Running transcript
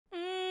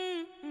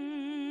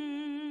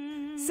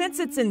Since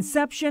its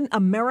inception,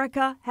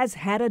 America has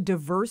had a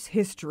diverse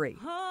history.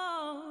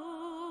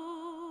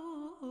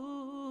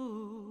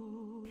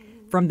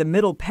 From the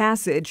Middle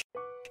Passage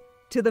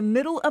to the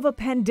middle of a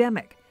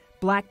pandemic,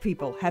 Black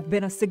people have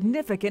been a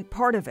significant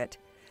part of it.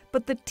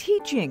 But the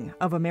teaching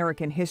of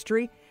American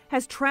history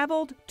has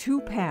traveled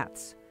two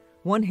paths.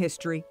 One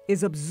history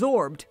is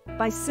absorbed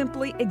by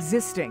simply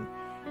existing.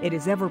 It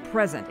is ever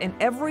present in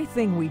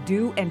everything we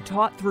do and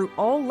taught through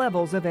all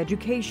levels of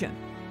education.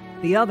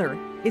 The other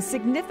is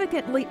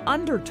significantly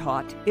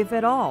undertaught, if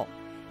at all,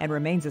 and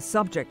remains a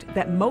subject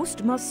that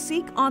most must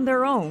seek on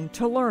their own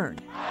to learn.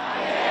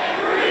 I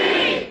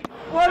agree!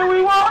 What do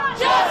we want?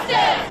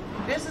 Justice!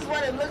 This is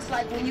what it looks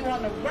like when you're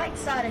on the right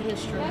side of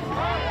history.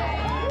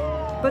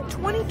 But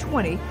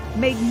 2020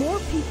 made more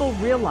people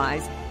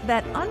realize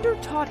that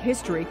undertaught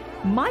history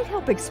might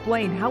help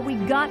explain how we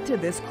got to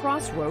this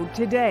crossroad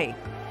today.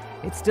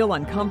 It's still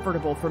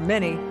uncomfortable for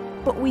many,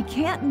 but we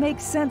can't make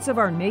sense of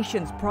our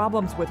nation's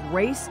problems with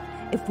race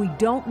if we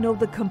don't know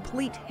the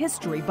complete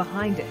history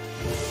behind it.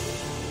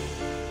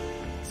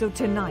 So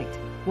tonight,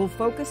 we'll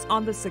focus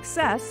on the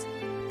success,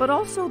 but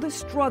also the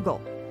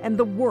struggle and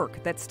the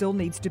work that still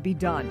needs to be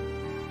done.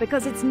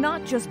 Because it's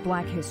not just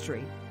Black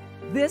history.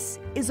 This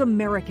is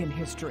American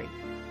history.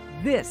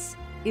 This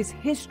is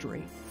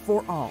history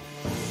for all.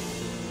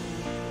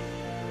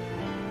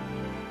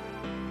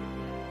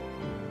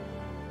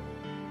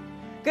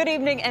 Good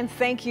evening, and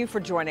thank you for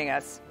joining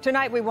us.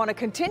 Tonight, we want to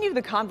continue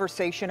the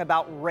conversation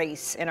about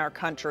race in our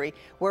country,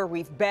 where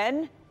we've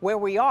been, where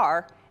we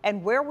are,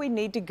 and where we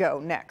need to go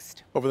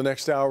next. Over the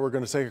next hour, we're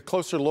going to take a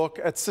closer look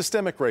at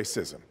systemic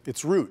racism,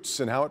 its roots,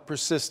 and how it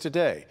persists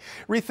today,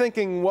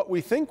 rethinking what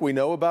we think we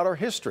know about our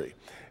history,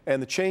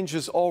 and the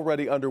changes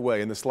already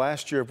underway in this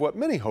last year of what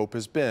many hope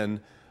has been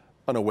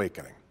an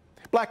awakening.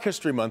 Black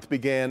History Month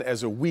began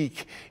as a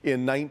week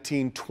in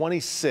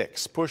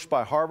 1926, pushed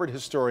by Harvard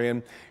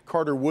historian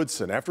Carter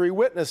Woodson, after he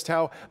witnessed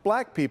how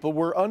Black people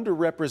were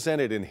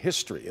underrepresented in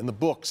history, in the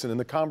books, and in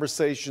the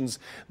conversations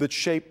that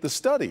shaped the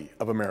study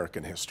of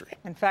American history.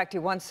 In fact, he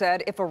once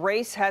said, if a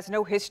race has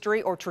no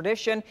history or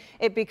tradition,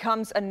 it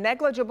becomes a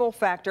negligible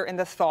factor in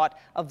the thought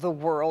of the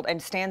world and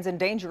stands in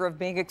danger of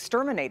being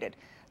exterminated.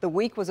 The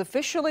week was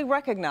officially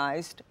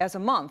recognized as a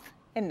month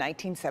in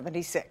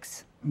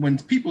 1976. When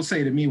people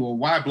say to me, well,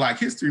 why Black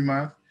History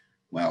Month?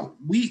 Well,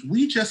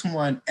 we just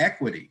want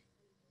equity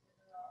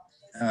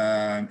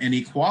and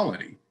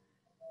equality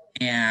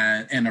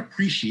and an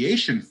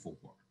appreciation for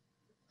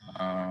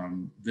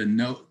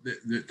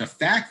the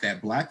fact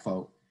that Black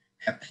folk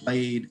have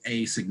played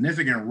a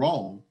significant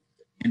role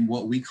in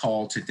what we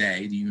call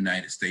today the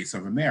United States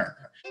of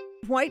America.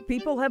 White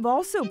people have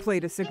also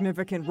played a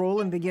significant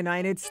role in the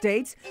United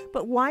States,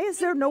 but why is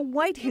there no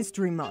White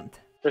History Month?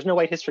 There's no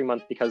White History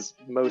Month because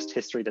most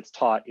history that's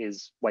taught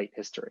is white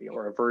history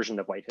or a version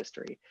of white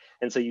history.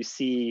 And so you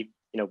see,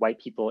 white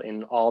people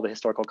in all the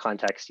historical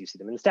contexts. You see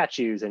them in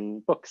statues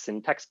and books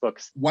and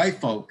textbooks. White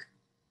folk,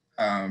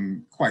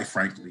 quite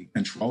frankly,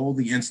 control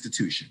the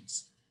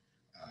institutions,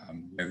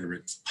 whether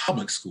it's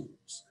public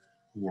schools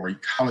or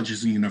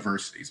colleges and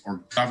universities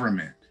or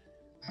government.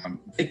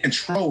 They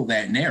control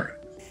that narrative.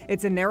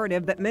 It's a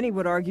narrative that many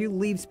would argue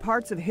leaves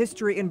parts of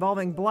history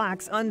involving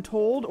Blacks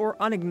untold or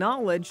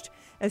unacknowledged,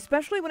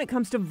 especially when it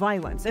comes to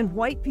violence and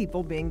white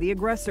people being the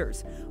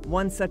aggressors.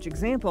 One such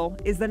example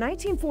is the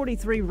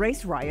 1943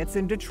 race riots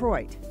in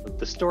Detroit.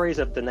 The stories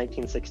of the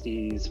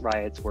 1960s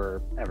riots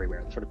were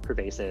everywhere, sort of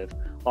pervasive.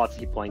 Lots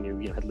of people I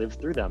knew had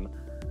lived through them.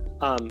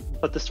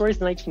 But the stories of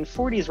the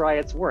 1940s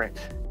riots weren't.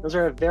 Those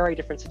are a very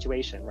different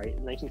situation, right?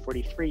 In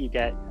 1943, you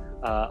get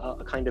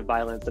a kind of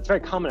violence that's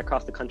very common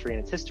across the country in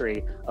its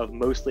history of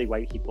mostly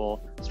white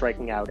people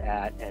striking out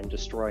at and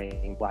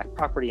destroying Black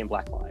property and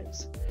Black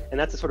lives. And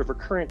that's a sort of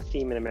recurrent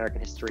theme in American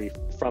history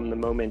from the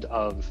moment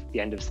of the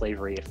end of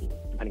slavery,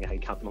 depending on how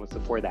you count the moments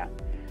before that.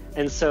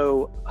 And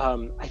so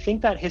I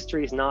think that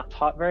history is not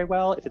taught very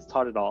well, if it's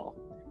taught at all.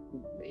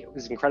 It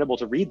was incredible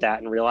to read that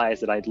and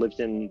realize that I'd lived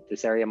in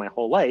this area my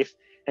whole life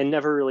and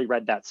never really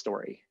read that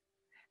story.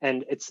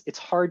 And it's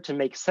hard to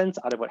make sense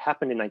out of what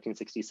happened in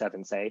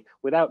 1967, say,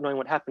 without knowing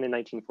what happened in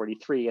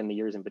 1943 and the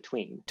years in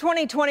between.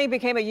 2020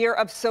 became a year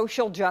of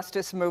social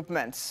justice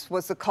movements.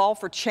 Was the call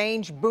for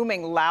change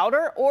booming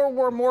louder, or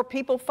were more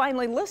people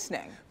finally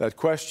listening? That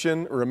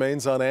question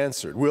remains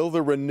unanswered. Will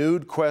the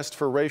renewed quest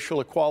for racial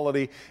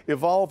equality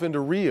evolve into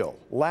real,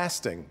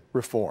 lasting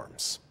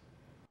reforms?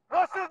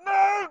 What's his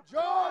name?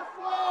 George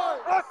Floyd!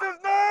 What's his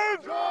name?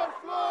 George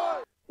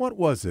Floyd! What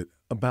was it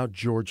about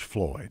George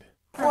Floyd?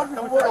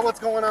 What's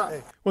going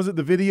on? Was it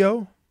the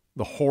video?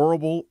 The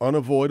horrible,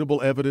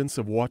 unavoidable evidence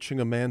of watching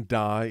a man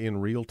die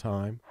in real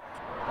time?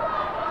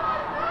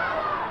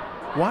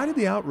 Why did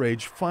the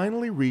outrage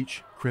finally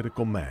reach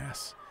critical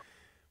mass?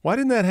 Why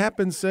didn't that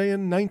happen, say,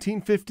 in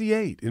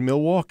 1958 in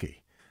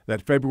Milwaukee,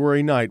 that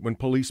February night when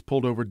police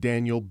pulled over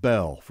Daniel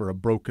Bell for a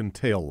broken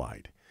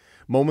taillight?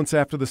 Moments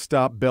after the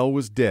stop, Bell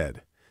was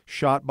dead,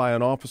 shot by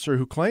an officer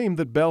who claimed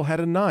that Bell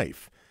had a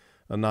knife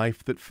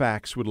that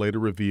facts would later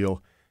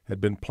reveal had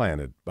been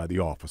planted by the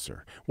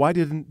officer. Why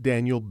didn't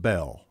Daniel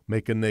Bell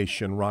make a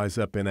nation rise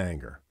up in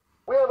anger.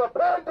 We have a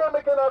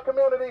pandemic in our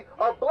community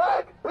of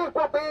black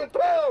people being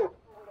killed.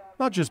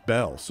 Not just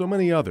Bell, so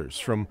many others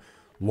from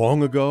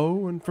long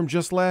ago and from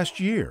just last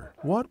year.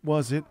 What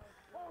was it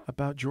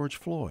about George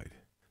Floyd?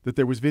 That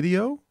there was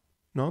video?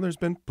 No, there's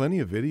been plenty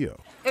of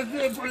video.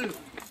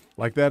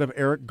 Like that of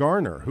Eric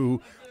Garner,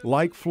 who,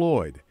 like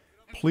Floyd,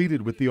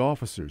 pleaded with the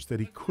officers that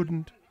he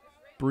couldn't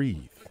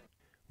breathe.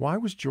 Why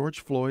was George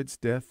Floyd's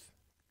death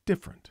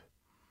different?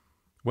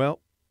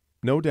 Well,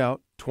 no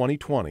doubt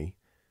 2020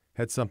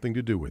 had something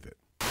to do with it.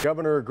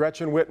 Governor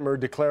Gretchen Whitmer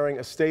declaring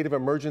a state of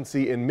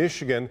emergency in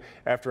Michigan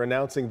after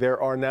announcing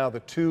there are now the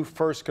 2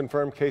 first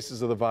confirmed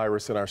cases of the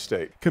virus in our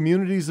state.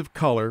 Communities of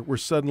color were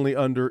suddenly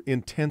under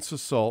intense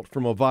assault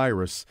from a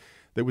virus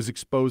that was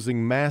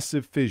exposing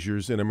massive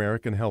fissures in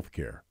American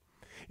healthcare.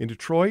 In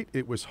Detroit,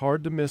 it was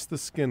hard to miss the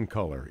skin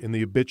color in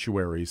the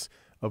obituaries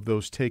of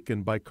those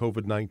taken by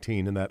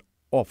COVID-19 in that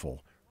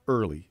awful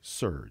early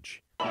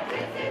surge.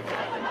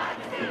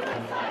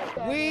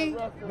 We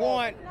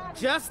want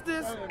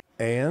justice.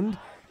 And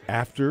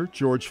after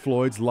George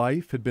Floyd's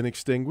life had been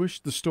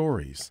extinguished, the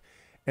stories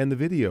and the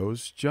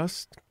videos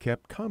just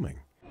kept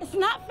coming. It's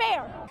not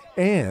fair.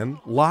 And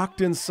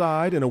locked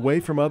inside and away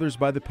from others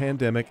by the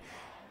pandemic,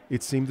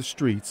 it seemed the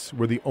streets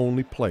were the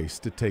only place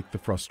to take the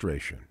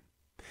frustration.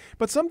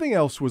 But something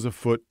else was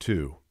afoot,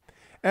 too.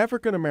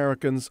 African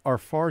Americans are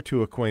far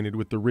too acquainted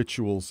with the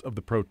rituals of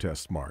the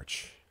protest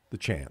march, the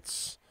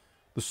chants,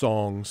 the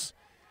songs,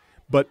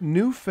 but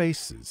new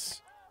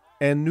faces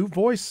and new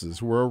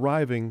voices were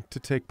arriving to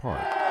take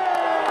part.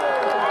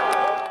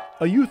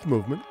 A youth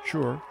movement,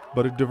 sure,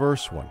 but a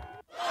diverse one.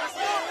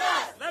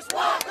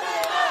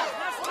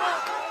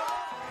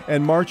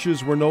 And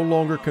marches were no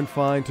longer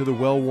confined to the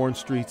well-worn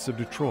streets of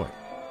Detroit.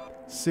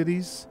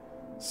 Cities,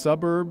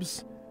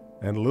 suburbs,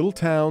 and little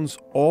towns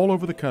all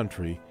over the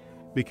country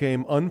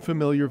became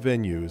unfamiliar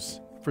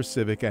venues for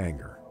civic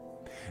anger.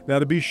 Now,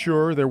 to be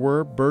sure, there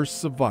were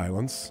bursts of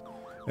violence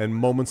and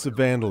moments of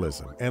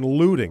vandalism and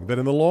looting that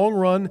in the long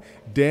run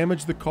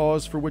damaged the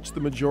cause for which the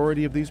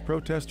majority of these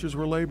protesters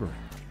were laboring.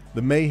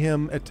 The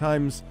mayhem at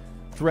times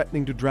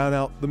threatening to drown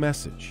out the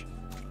message.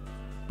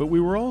 But we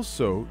were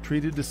also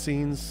treated to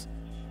scenes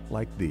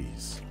like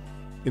these,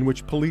 in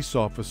which police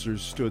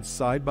officers stood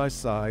side by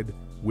side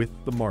with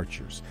the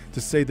marchers to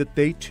say that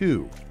they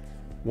too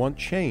want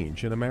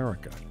change in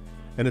America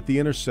and at the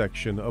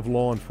intersection of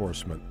law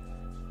enforcement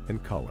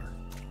and color.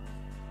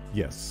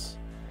 Yes,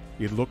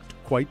 it looked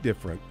quite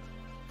different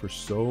for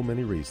so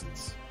many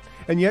reasons.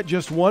 And yet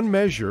just one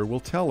measure will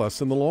tell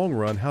us in the long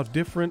run how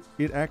different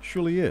it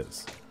actually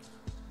is.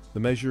 The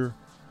measure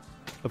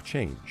of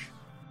change.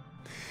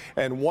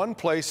 And one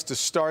place to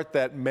start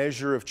that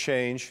measure of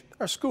change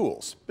are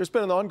schools. There's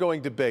been an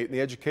ongoing debate in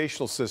the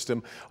educational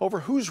system over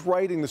who's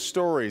writing the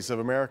stories of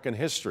American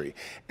history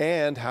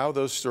and how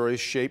those stories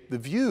shape the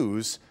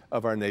views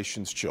of our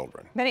nation's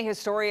children. Many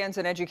historians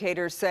and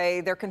educators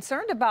say they're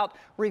concerned about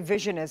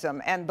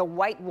revisionism and the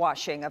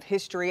whitewashing of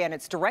history and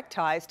its direct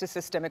ties to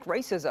systemic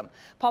racism.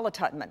 Paula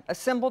Tutman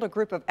assembled a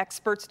group of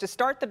experts to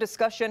start the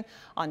discussion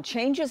on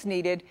changes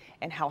needed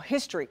and how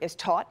history is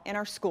taught in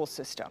our school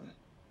system.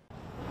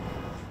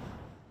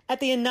 At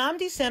the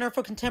Nnamdi Center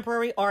for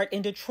Contemporary Art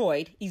in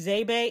Detroit,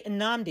 Ezebe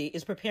Nnamdi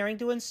is preparing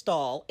to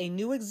install a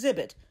new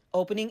exhibit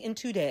opening in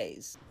 2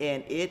 days.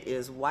 And it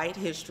is White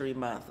History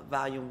Month,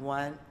 Volume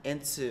 1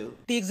 and 2.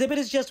 The exhibit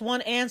is just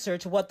one answer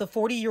to what the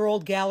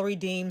 40-year-old gallery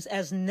deems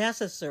as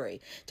necessary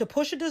to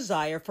push a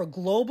desire for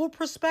global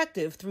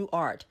perspective through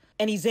art.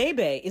 And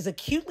Ezebe is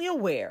acutely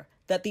aware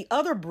that the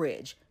other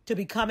bridge to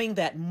becoming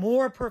that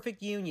more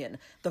perfect union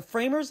the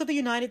framers of the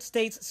United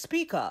States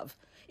speak of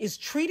is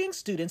treating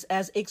students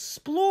as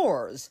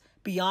explorers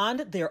beyond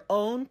their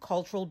own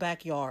cultural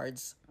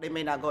backyards. They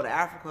may not go to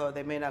Africa,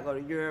 they may not go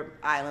to Europe,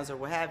 islands, or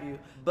what have you,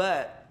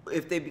 but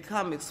if they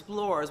become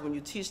explorers, when you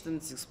teach them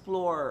this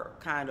explorer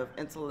kind of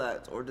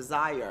intellect or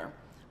desire,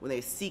 when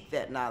they seek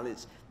that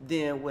knowledge,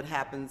 then what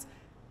happens,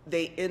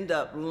 they end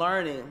up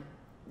learning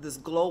this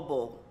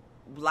global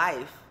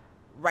life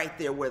right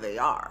there where they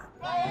are.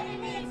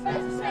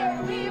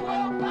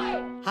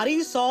 How do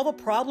you solve a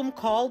problem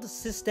called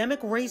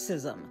systemic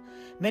racism?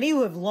 Many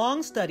who have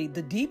long studied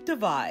the deep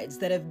divides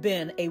that have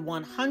been a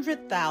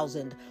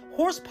 100,000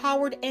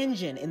 horse-powered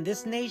engine in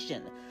this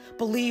nation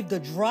believe the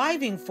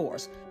driving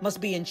force must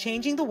be in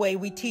changing the way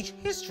we teach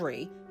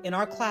history in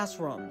our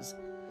classrooms.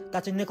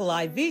 Dr.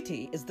 Nikolai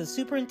Vitti is the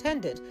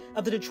superintendent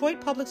of the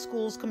Detroit Public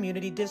Schools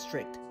Community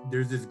District.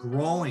 There's this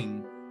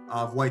growing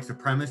of white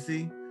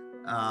supremacy,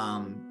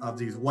 of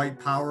these white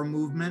power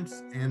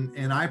movements,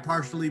 and I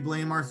partially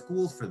blame our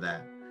schools for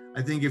that.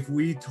 I think if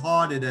we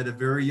taught it at a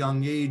very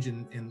young age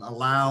and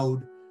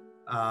allowed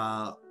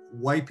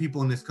white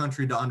people in this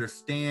country to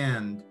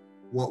understand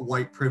what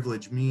white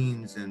privilege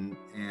means and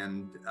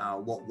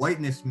what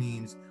whiteness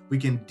means, we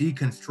can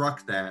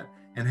deconstruct that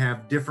and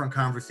have different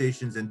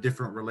conversations and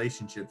different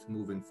relationships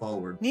moving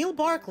forward. Neil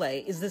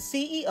Barclay is the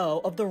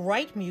CEO of the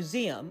Wright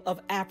Museum of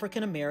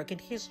African American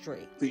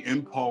History. The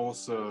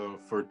impulse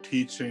for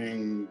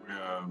teaching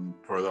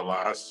for the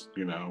last,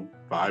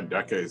 5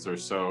 decades or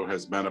so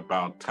has been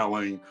about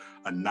telling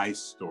a nice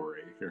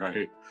story,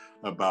 right?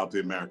 About the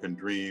American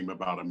dream,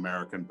 about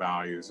American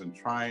values, and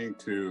trying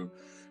to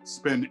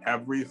spin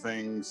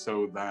everything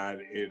so that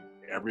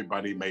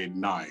everybody made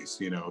nice.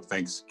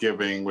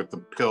 Thanksgiving with the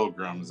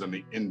Pilgrims and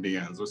the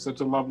Indians was such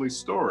a lovely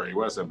story,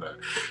 wasn't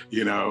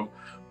it?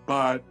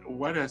 But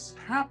what has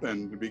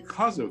happened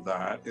because of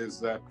that is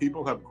that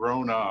people have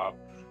grown up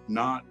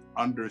not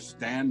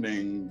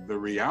understanding the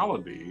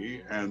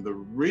reality and the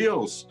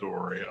real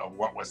story of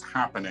what was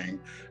happening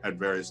at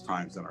various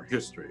times in our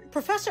history.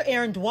 Professor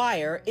Erin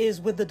Dwyer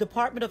is with the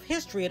Department of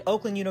History at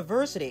Oakland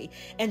University,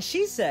 and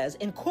she says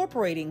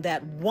incorporating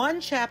that one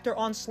chapter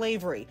on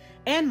slavery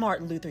and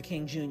Martin Luther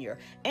King Jr.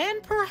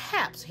 and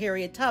perhaps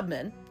Harriet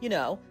Tubman,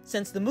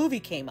 since the movie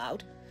came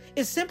out,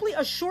 is simply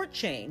a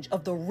shortchange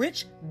of the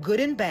rich, good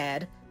and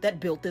bad that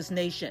built this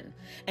nation,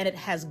 and it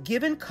has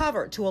given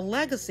cover to a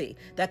legacy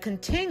that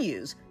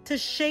continues to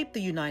shape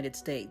the United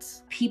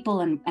States. People,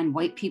 and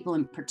white people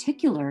in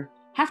particular,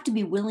 have to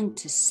be willing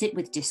to sit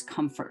with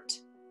discomfort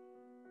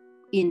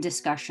in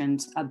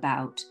discussions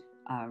about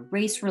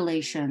race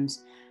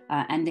relations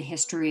and the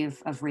history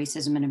of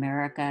racism in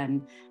America,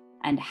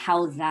 and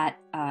how that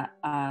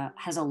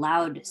has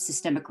allowed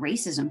systemic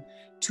racism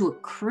to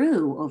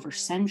accrue over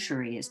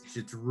centuries.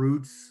 Its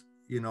roots,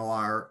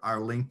 are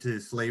linked to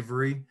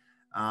slavery.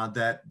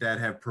 That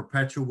have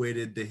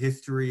perpetuated the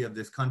history of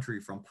this country,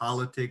 from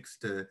politics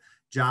to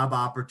job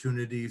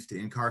opportunities to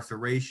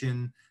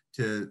incarceration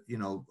to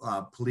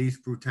police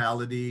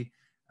brutality.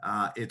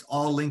 It's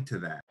all linked to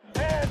that.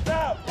 Hands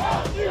up!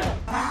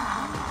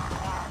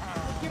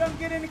 Get up,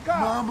 get in the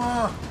car.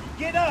 Mama!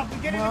 Get up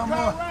and get in the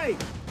car right.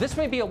 This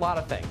may be a lot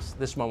of things,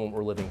 this moment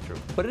we're living through,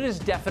 but it is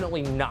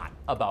definitely not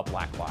about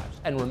Black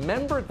lives. And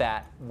remember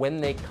that when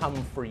they come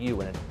for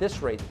you, and at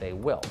this rate they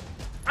will.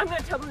 I'm going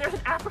to tell them there's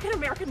an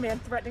African-American man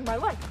threatening my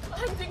life.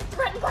 I'm being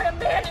threatened by a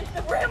man in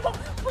the Rambo.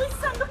 Please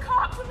send the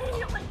cops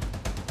immediately.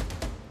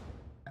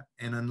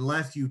 And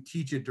unless you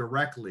teach it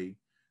directly,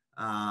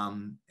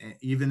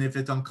 even if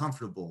it's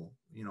uncomfortable,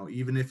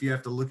 even if you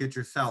have to look at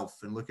yourself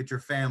and look at your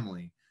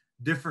family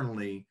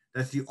differently,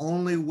 that's the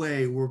only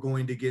way we're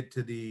going to get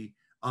to the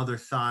other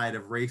side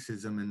of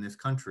racism in this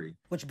country.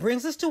 Which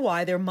brings us to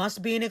why there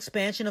must be an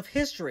expansion of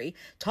history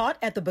taught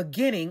at the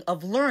beginning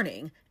of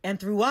learning and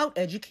throughout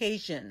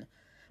education.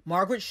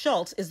 Margaret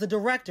Schultz is the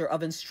director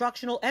of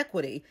instructional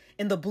equity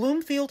in the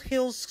Bloomfield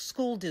Hills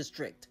School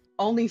District.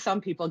 Only some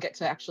people get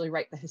to actually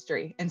write the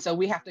history. And so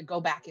we have to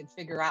go back and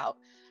figure out,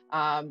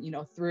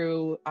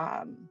 through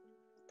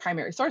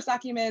primary source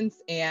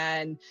documents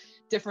and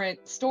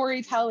different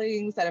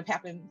storytellings that have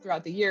happened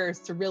throughout the years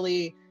to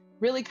really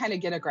kind of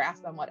get a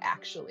grasp on what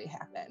actually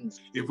happened.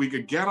 If we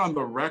could get on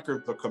the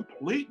record the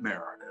complete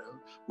narrative,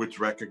 which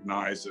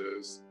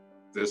recognizes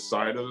this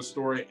side of the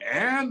story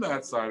and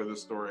that side of the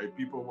story,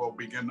 people will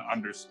begin to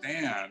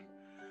understand,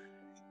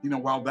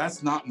 while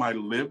that's not my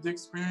lived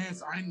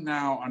experience, I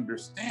now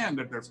understand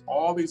that there's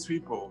all these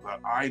people that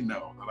I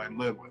know, that I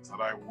live with,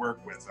 that I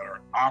work with, that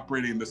are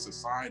operating in this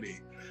society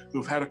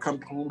who've had a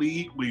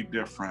completely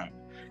different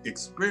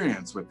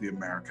experience with the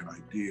American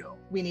ideal.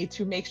 We need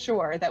to make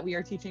sure that we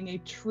are teaching a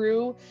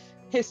true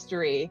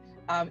history,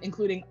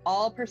 including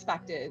all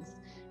perspectives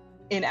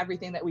in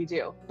everything that we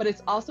do. But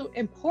it's also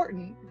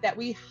important that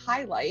we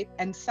highlight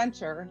and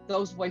center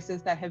those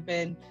voices that have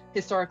been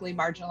historically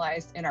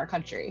marginalized in our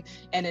country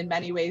and in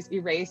many ways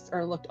erased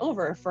or looked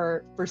over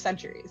for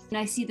centuries. And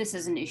I see this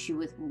as an issue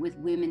with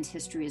women's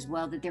history as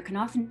well, that there can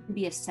often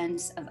be a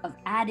sense of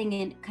adding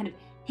in kind of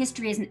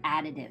history as an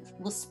additive.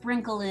 We'll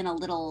sprinkle in a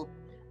little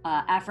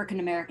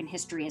African-American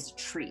history as a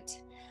treat,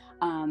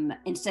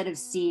 instead of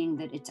seeing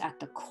that it's at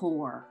the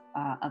core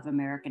of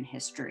American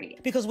history.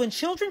 Because when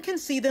children can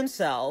see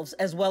themselves,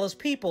 as well as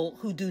people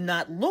who do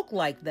not look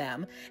like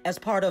them, as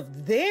part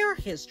of their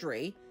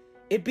history,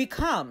 it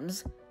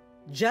becomes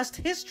just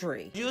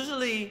history.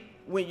 Usually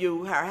when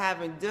you are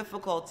having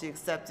difficulty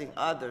accepting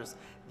others,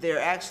 they're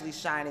actually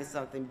shining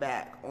something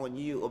back on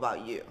you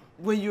about you.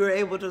 When you're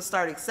able to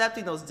start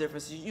accepting those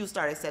differences, you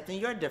start accepting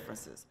your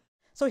differences.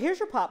 So here's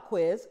your pop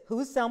quiz.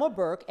 Who's Selma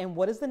Burke, and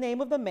what is the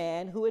name of the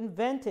man who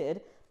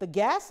invented the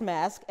gas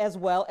mask as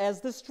well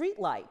as the street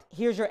light?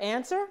 Here's your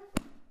answer.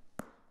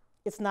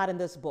 It's not in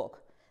this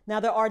book. Now,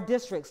 there are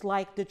districts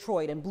like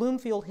Detroit and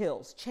Bloomfield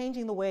Hills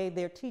changing the way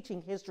they're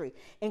teaching history,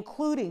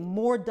 including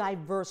more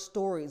diverse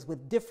stories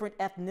with different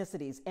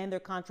ethnicities and their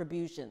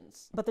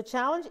contributions. But the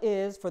challenge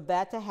is for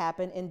that to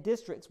happen in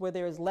districts where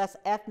there is less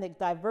ethnic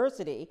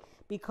diversity,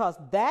 because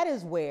that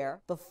is where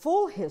the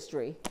full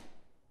history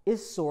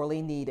is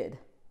sorely needed.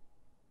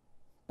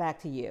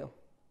 Back to you.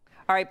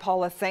 All right,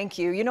 Paula, thank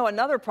you. You know,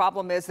 another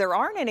problem is there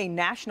aren't any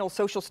national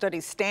social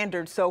studies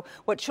standards, so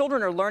what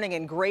children are learning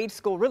in grade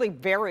school really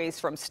varies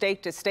from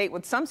state to state,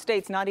 with some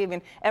states not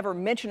even ever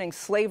mentioning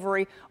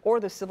slavery or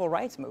the civil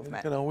rights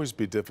movement. It can always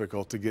be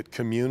difficult to get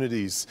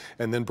communities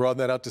and then broaden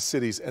that out to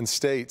cities and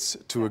states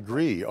to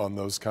agree on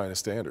those kind of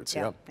standards.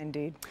 Yeah,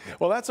 indeed.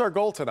 Well, that's our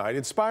goal tonight,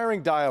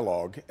 inspiring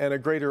dialogue and a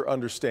greater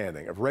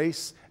understanding of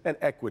race and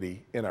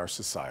equity in our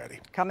society.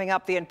 Coming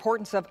up, the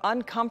importance of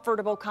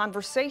uncomfortable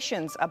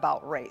conversations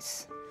about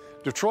race.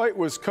 Detroit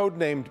was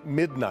codenamed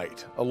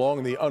Midnight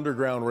along the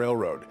Underground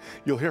Railroad.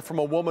 You'll hear from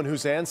a woman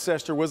whose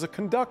ancestor was a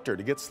conductor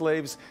to get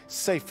slaves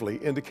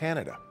safely into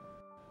Canada.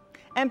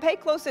 And pay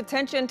close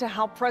attention to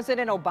how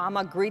President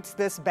Obama greets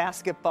this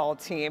basketball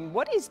team.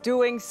 What he's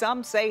doing,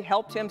 some say,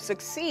 helped him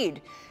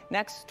succeed.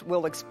 Next,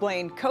 we'll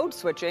explain code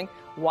switching,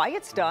 why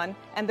it's done,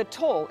 and the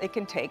toll it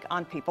can take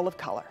on people of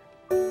color.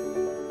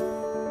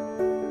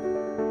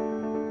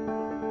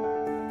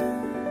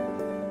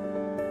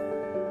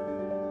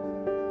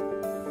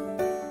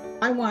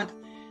 I want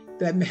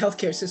the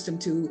healthcare system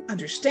to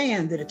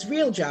understand that its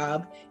real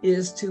job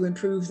is to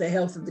improve the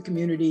health of the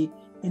community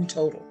in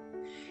total.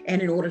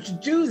 And in order to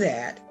do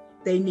that,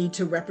 they need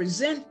to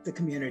represent the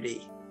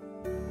community.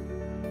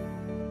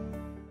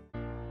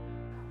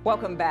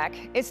 Welcome back.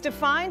 It's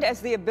defined as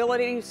the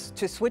ability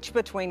to switch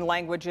between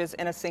languages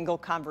in a single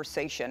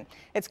conversation.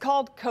 It's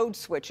called code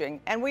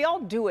switching, and we all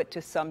do it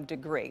to some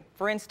degree.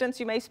 For instance,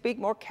 you may speak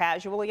more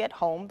casually at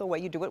home the way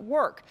you do at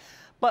work.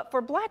 But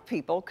for Black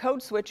people,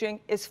 code switching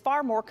is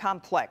far more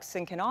complex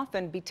and can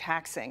often be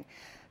taxing.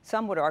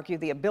 Some would argue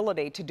the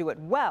ability to do it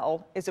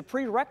well is a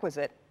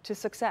prerequisite to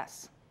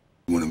success.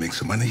 You want to make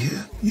some money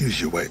here? Use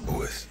your white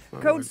boys.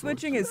 Code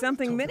switching is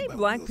something many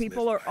Black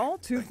people are all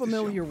too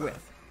familiar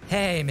with.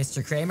 Hey,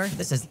 Mr. Kramer,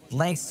 this is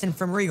Langston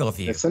from Regal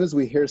View. As soon as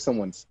we hear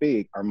someone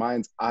speak, our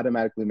minds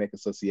automatically make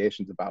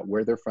associations about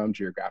where they're from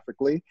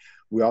geographically.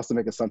 We also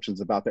make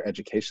assumptions about their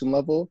education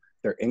level,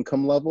 their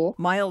income level.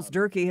 Miles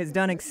Durkee has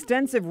done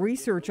extensive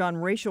research on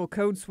racial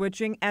code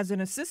switching as an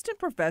assistant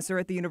professor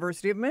at the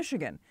University of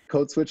Michigan.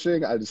 Code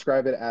switching, I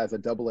describe it as a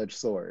double-edged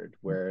sword,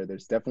 where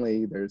there's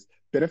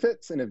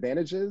benefits and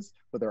advantages,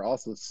 but there are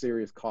also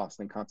serious costs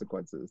and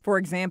consequences. For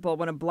example,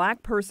 when a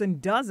Black person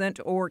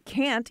doesn't or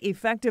can't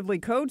effectively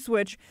code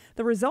switch,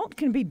 the result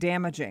can be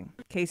damaging.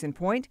 Case in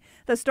point,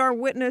 the star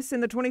witness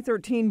in the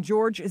 2013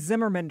 George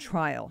Zimmerman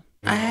trial.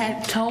 I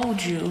had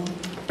told you.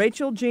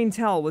 Rachel Jean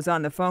Tell was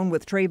on the phone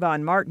with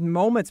Trayvon Martin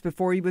moments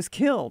before he was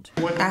killed.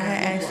 I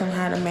had asked him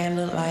how the man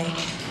looked like.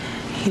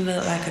 He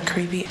looked like a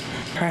creepy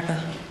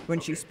cracker. When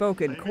she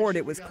spoke in court,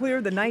 it was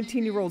clear the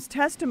 19-year-old's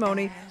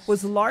testimony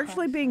was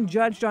largely being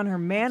judged on her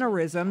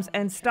mannerisms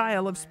and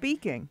style of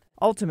speaking.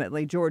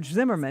 Ultimately, George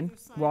Zimmerman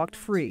walked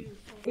free.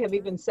 They have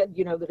even said,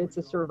 that it's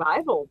a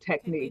survival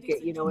technique,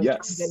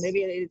 Yes. And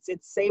maybe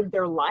it's saved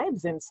their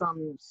lives in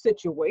some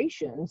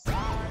situations.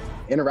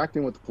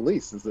 Interacting with the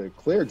police is a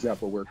clear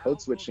example where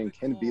code switching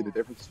can be the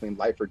difference between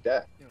life or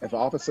death. If an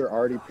officer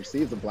already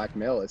perceives a Black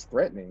male as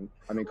threatening,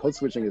 code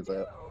switching is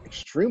an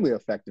extremely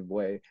effective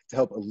way to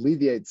help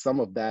alleviate some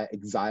of that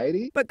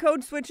anxiety. But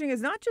code switching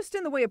is not just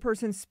in the way a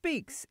person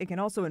speaks. It can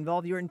also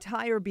involve your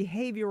entire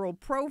behavioral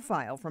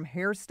profile, from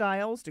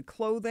hairstyles to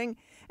clothing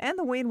and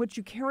the way in which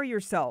you carry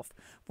yourself.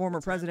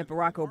 Former President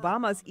Barack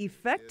Obama's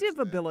effective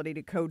ability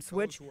to code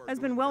switch has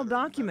been well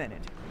documented.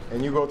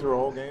 And you go through a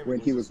whole game? When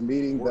he was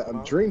meeting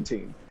the Dream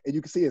Team, and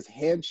you can see his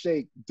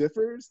handshake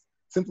differs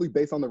simply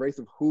based on the race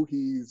of who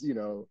he's,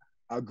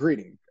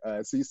 greeting.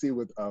 So you see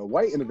with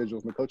white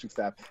individuals in the coaching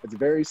staff, it's a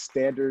very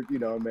standard,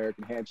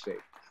 American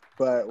handshake.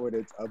 But when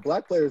it's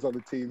Black players on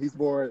the team, he's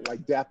more like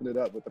dapping it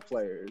up with the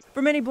players.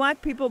 For many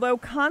Black people, though,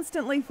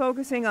 constantly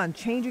focusing on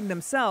changing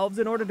themselves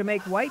in order to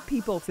make white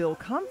people feel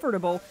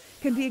comfortable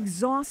can be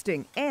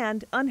exhausting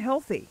and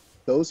unhealthy.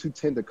 Those who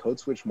tend to code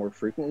switch more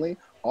frequently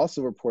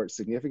also report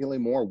significantly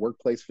more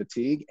workplace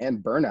fatigue and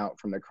burnout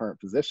from their current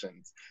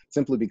positions,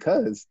 simply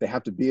because they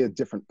have to be a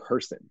different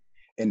person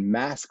and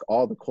mask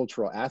all the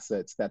cultural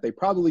assets that they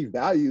probably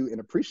value and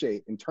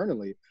appreciate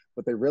internally,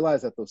 but they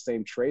realize that those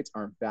same traits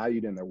aren't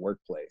valued in their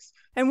workplace.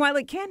 And while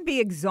it can be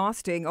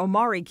exhausting,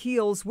 Omari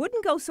Keels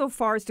wouldn't go so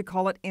far as to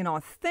call it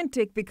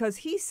inauthentic, because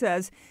he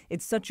says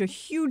it's such a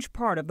huge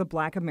part of the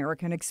Black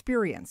American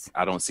experience.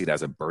 I don't see it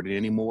as a burden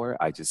anymore.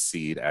 I just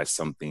see it as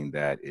something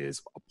that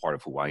is a part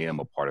of who I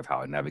am, a part of how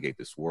I navigate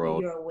this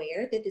world. You're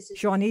aware that this is...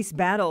 Shawnice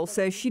Battle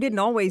says she didn't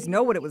always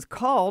know what it was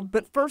called,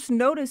 but first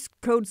noticed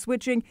code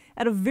switching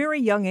at a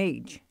very young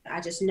age. I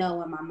just know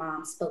when my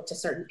mom spoke to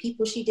certain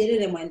people, she did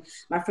it. And when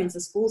my friends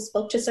in school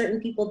spoke to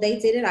certain people, they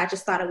did it. I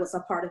just thought it was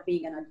a part of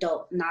being an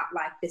adult, not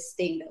like this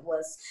thing that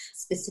was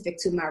specific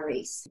to my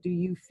race. Do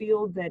you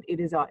feel that it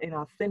is an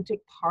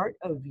authentic part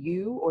of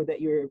you, or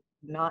that you're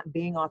not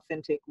being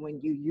authentic when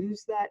you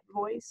use that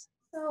voice?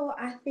 So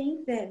I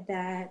think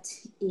that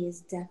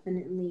is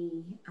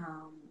definitely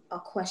a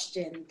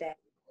question that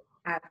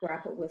I've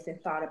grappled with and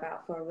thought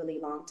about for a really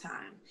long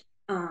time.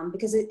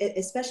 because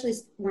especially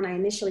when I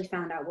initially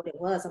found out what it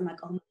was, I'm like,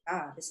 oh my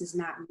God, this is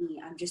not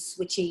me. I'm just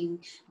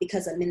switching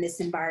because I'm in this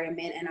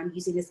environment and I'm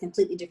using this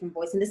completely different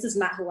voice. And this is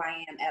not who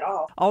I am at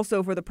all.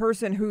 Also, for the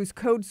person whose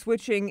code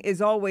switching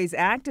is always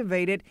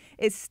activated,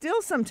 it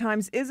still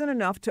sometimes isn't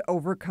enough to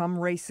overcome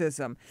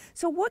racism.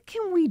 So what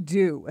can we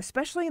do,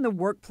 especially in the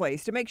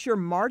workplace, to make sure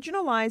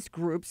marginalized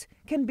groups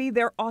can be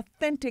their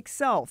authentic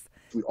self?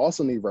 We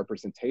also need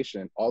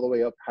representation all the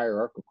way up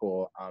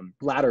hierarchical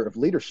ladder of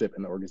leadership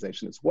in the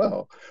organization as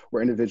well,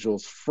 where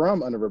individuals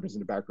from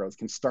underrepresented backgrounds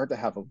can start to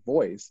have a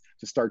voice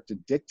to start to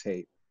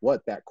dictate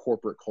what that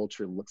corporate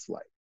culture looks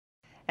like.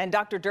 And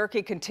Dr.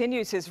 Durkee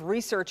continues his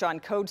research on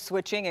code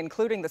switching,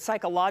 including the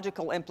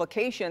psychological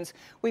implications.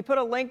 We put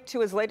a link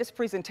to his latest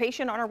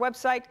presentation on our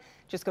website.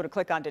 Just go to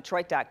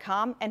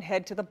clickondetroit.com and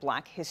head to the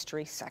Black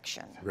History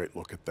section. Great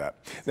look at that.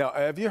 Now,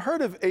 have you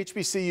heard of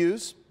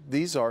HBCUs?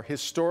 These are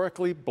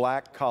historically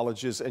black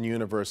colleges and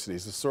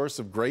universities, a source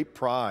of great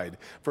pride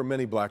for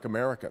many black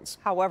Americans.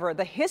 However,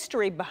 the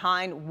history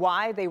behind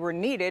why they were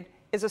needed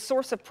is a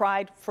source of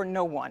pride for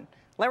no one.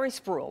 Larry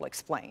Spruill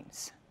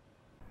explains.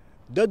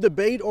 The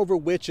debate over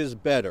which is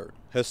better,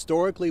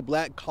 historically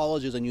black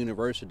colleges and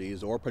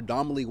universities or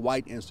predominantly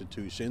white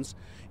institutions,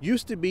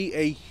 used to be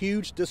a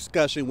huge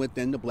discussion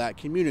within the black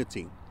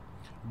community.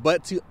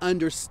 But to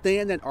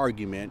understand that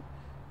argument,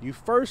 you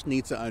first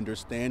need to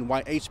understand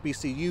why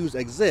HBCUs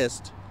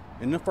exist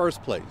in the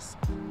first place.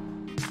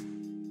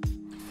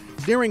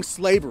 During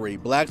slavery,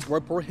 blacks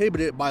were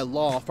prohibited by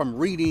law from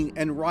reading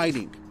and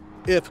writing.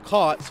 If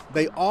caught,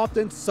 they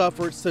often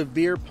suffered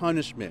severe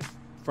punishment,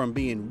 from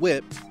being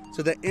whipped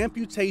to the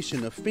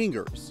amputation of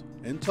fingers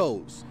and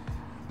toes.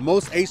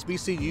 Most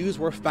HBCUs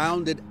were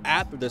founded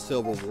after the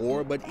Civil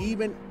War, but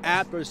even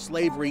after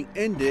slavery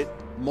ended,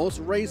 most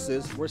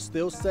races were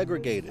still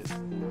segregated.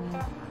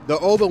 The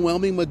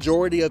overwhelming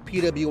majority of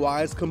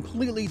PWIs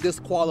completely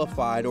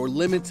disqualified or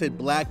limited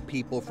black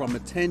people from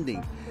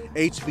attending.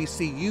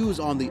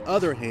 HBCUs, on the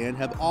other hand,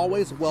 have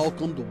always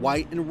welcomed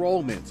white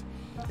enrollment.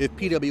 If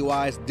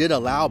PWIs did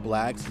allow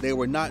blacks, they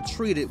were not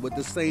treated with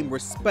the same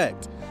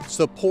respect,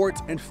 support,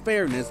 and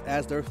fairness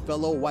as their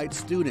fellow white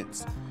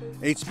students.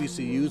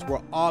 HBCUs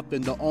were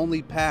often the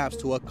only paths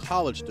to a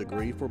college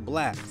degree for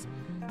blacks,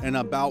 and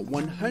about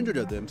 100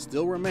 of them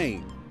still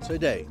remain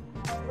today.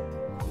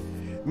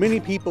 Many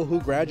people who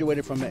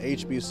graduated from the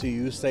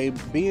HBCU say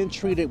being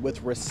treated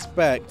with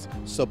respect,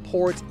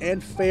 support,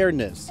 and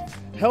fairness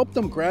helped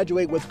them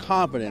graduate with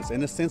confidence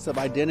and a sense of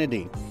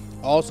identity,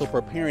 also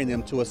preparing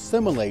them to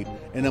assimilate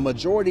in a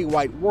majority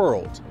white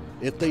world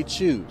if they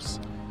choose.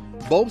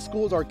 Both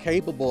schools are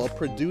capable of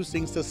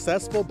producing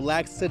successful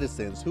black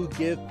citizens who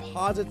give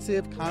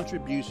positive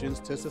contributions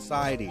to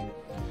society.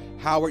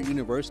 Howard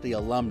University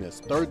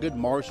alumnus Thurgood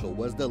Marshall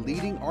was the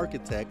leading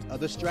architect of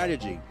the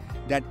strategy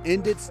that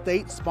ended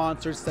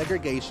state-sponsored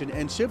segregation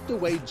and chipped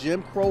away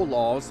Jim Crow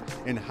laws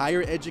in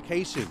higher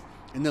education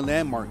in the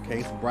landmark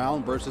case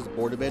Brown versus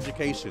Board of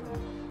Education.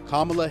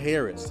 Kamala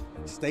Harris,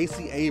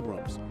 Stacey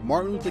Abrams,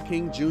 Martin Luther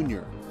King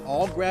Jr.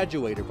 all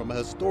graduated from a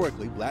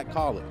historically black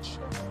college.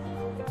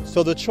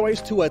 So the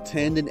choice to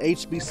attend an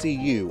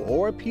HBCU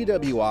or a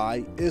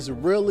PWI is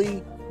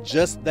really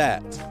just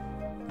that,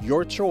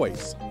 your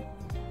choice.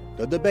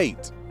 The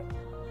debate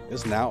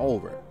is now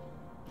over.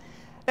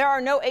 There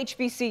are no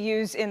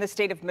HBCUs in the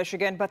state of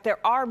Michigan, but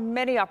there are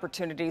many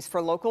opportunities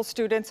for local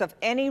students of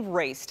any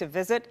race to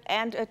visit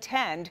and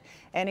attend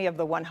any of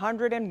the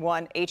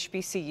 101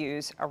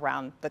 HBCUs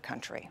around the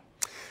country.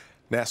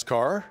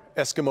 NASCAR,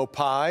 Eskimo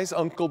pies,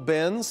 Uncle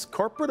Ben's,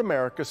 corporate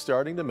America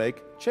starting to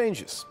make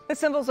changes. The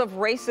symbols of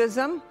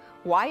racism,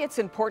 why it's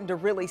important to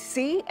really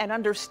see and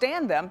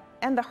understand them,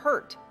 and the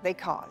hurt they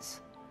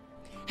cause.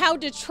 How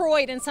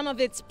Detroit and some of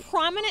its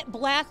prominent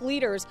black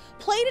leaders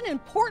played an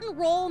important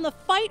role in the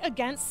fight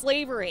against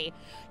slavery.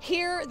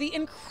 Hear the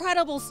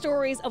incredible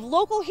stories of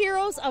local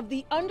heroes of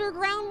the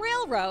Underground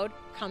Railroad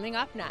coming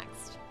up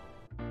next.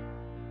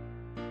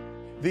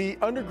 The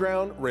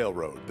Underground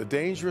Railroad, the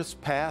dangerous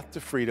path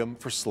to freedom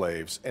for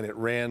slaves, and it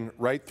ran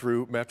right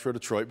through Metro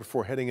Detroit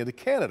before heading into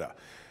Canada.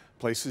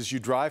 Places you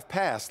drive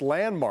past,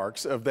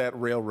 landmarks of that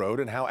railroad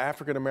and how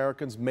African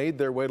Americans made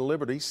their way to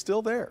liberty,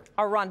 still there.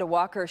 Our Rhonda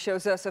Walker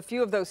shows us a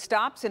few of those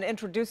stops and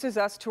introduces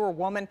us to a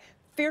woman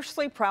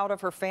fiercely proud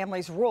of her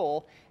family's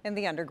role in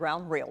the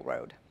Underground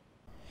Railroad.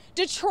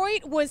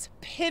 Detroit was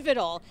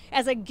pivotal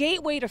as a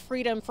gateway to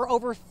freedom for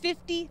over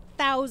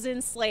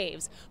 50,000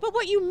 slaves. But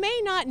what you may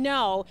not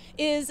know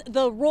is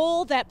the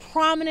role that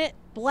prominent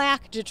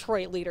black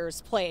Detroit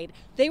leaders played.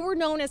 They were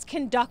known as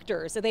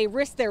conductors. They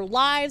risked their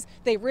lives,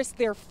 they risked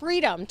their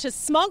freedom to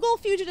smuggle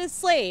fugitive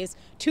slaves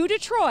to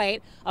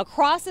Detroit,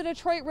 across the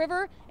Detroit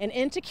River, and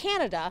into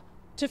Canada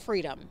to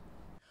freedom.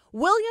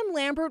 William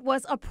Lambert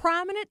was a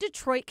prominent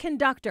Detroit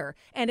conductor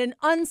and an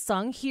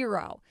unsung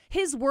hero.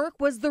 His work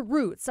was the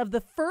roots of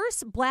the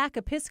first black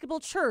Episcopal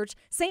church,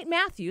 St.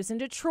 Matthew's in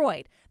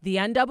Detroit, the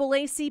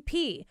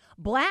NAACP,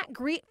 black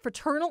Greek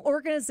fraternal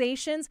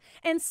organizations,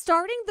 and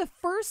starting the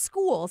first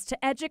schools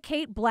to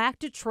educate black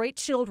Detroit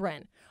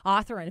children.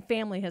 Author and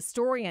family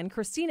historian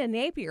Christina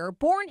Napier,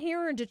 born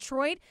here in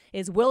Detroit,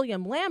 is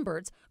William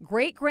Lambert's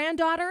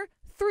great-granddaughter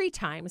 3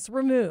 times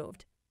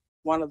removed.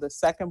 One of the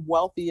second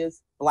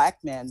wealthiest Black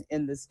men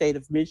in the state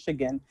of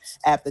Michigan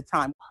at the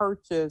time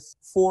purchased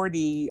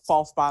 40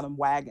 false bottom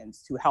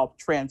wagons to help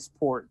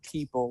transport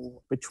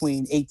people between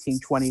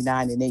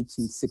 1829 and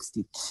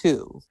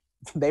 1862.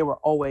 They were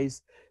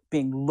always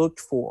being looked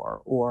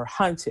for or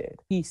hunted.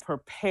 He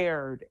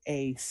prepared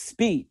a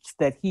speech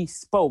that he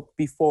spoke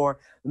before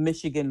the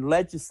Michigan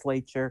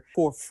legislature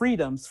for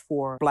freedoms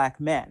for Black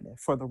men,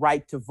 for the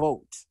right to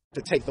vote.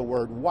 To take the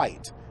word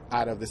white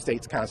out of the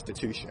state's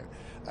constitution.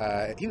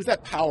 He was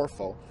that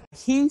powerful.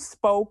 He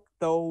spoke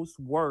those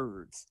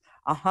words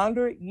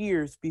 100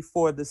 years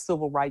before the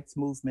civil rights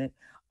movement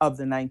of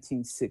the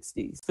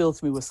 1960s.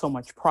 Fills me with so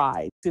much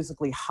pride.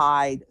 Physically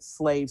hide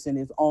slaves in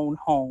his own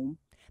home.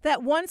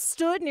 That once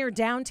stood near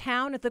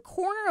downtown at the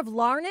corner of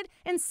Larned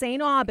and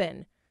St.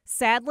 Aubin.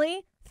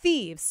 Sadly,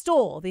 thieves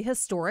stole the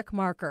historic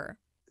marker.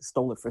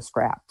 Stole it for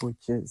scrap,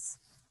 which is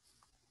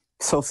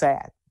so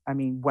sad. I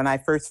mean, when I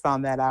first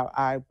found that out,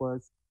 I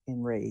was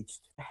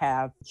enraged. I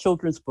have a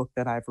children's book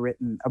that I've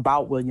written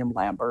about William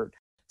Lambert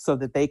so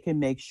that they can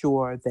make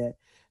sure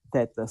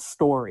that the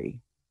story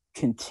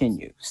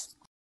continues.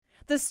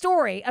 The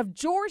story of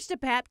George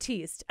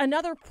DeBaptiste,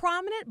 another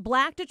prominent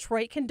Black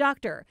Detroit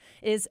conductor,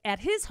 is at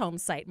his home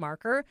site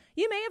marker.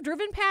 You may have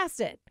driven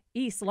past it,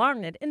 East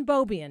Larned in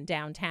Beaubien,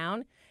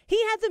 downtown.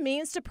 He had the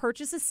means to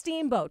purchase a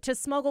steamboat to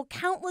smuggle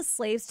countless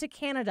slaves to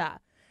Canada.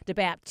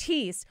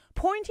 DeBaptiste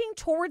pointing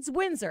towards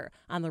Windsor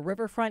on the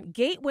riverfront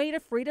Gateway to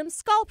Freedom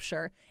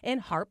sculpture in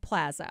Hart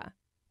Plaza.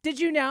 Did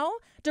you know?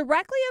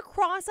 Directly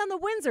across on the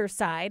Windsor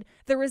side,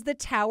 there is the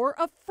Tower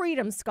of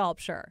Freedom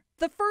sculpture.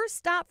 The first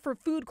stop for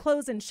food,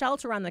 clothes, and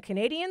shelter on the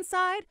Canadian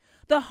side,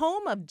 the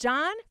home of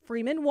John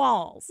Freeman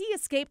Walls. He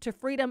escaped to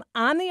freedom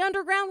on the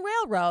Underground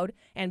Railroad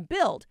and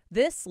built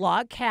this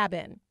log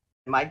cabin.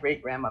 My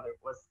great-grandmother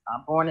was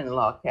born in a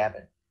log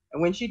cabin.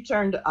 And when she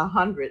turned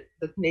 100,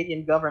 the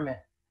Canadian government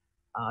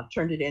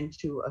turned it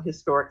into a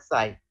historic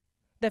site.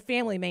 The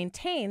family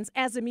maintains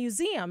as a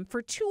museum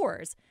for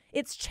tours.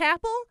 Its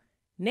chapel,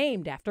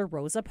 named after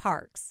Rosa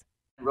Parks.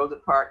 Rosa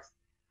Parks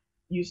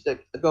used to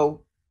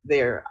go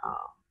there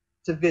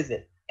to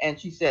visit, and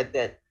she said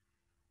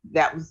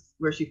that was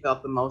where she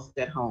felt the most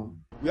at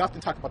home. We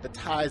often talk about the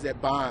ties that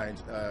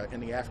bind in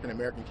the African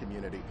American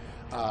community.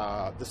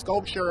 The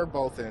sculpture,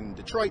 both in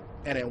Detroit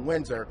and in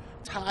Windsor,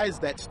 ties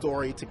that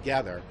story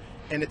together.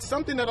 And it's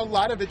something that a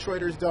lot of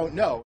Detroiters don't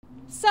know.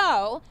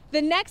 So,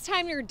 the next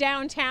time you're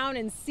downtown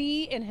and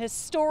see an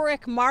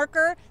historic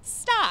marker,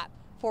 stop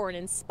for an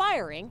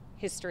inspiring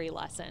history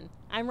lesson.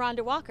 I'm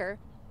Rhonda Walker.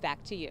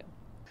 Back to you.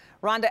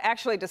 Rhonda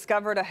actually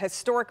discovered a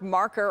historic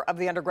marker of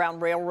the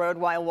Underground Railroad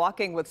while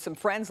walking with some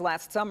friends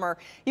last summer.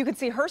 You can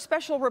see her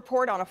special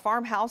report on a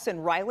farmhouse in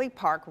Riley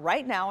Park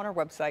right now on our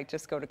website.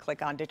 Just go to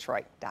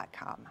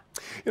clickondetroit.com.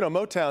 You know,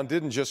 Motown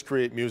didn't just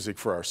create music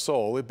for our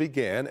soul. It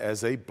began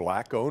as a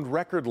Black-owned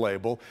record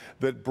label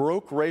that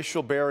broke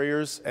racial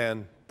barriers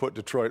and put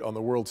Detroit on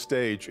the world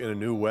stage in a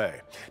new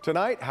way.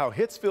 Tonight, how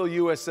Hitsville,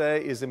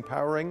 USA is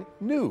empowering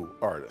new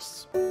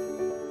artists.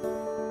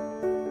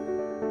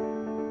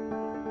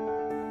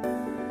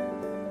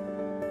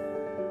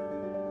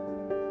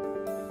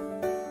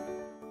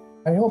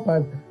 I hope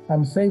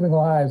I'm saving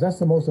lives. That's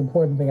the most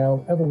important thing I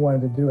ever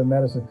wanted to do in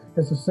medicine,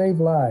 is to save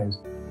lives.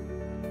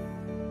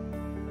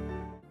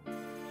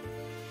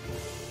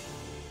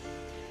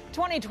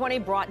 2020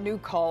 brought new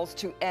calls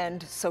to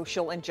end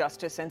social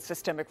injustice and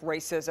systemic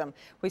racism.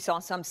 We saw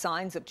some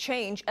signs of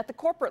change at the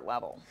corporate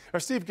level. Our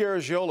Steve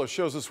Garagiola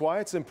shows us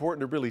why it's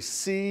important to really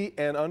see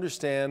and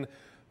understand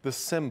the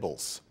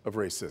symbols of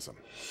racism.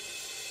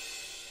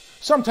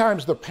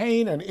 Sometimes the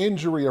pain and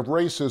injury of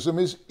racism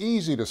is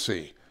easy to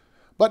see,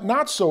 but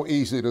not so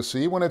easy to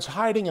see when it's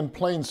hiding in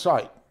plain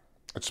sight,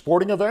 at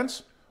sporting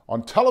events,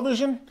 on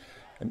television,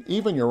 and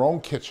even your own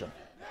kitchen.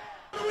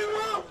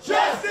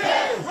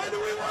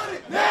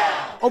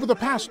 Over the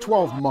past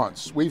 12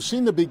 months, we've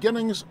seen the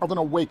beginnings of an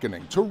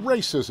awakening to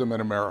racism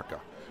in America,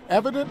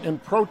 evident in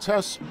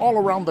protests all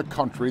around the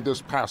country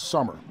this past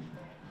summer.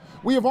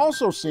 We have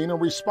also seen a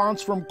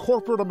response from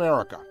corporate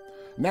America.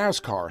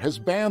 NASCAR has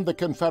banned the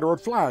Confederate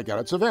flag at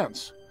its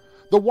events.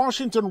 The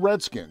Washington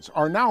Redskins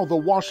are now the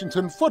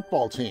Washington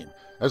football team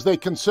as they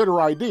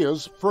consider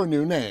ideas for a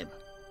new name.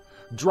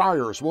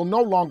 Dreyer's will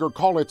no longer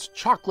call its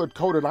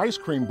chocolate-coated ice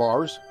cream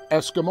bars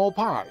Eskimo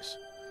pies.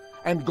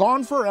 And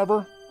gone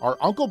forever are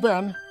Uncle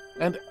Ben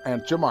and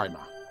Aunt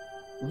Jemima.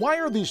 Why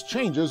are these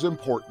changes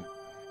important?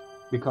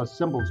 Because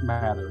symbols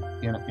matter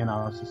in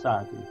our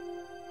society,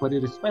 but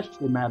it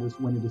especially matters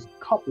when it is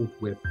coupled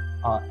with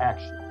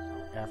action.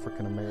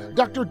 African American.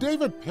 Dr.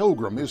 David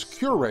Pilgrim is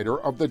curator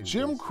of the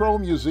Jim Crow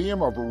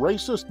Museum of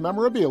Racist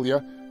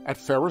Memorabilia at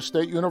Ferris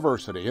State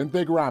University in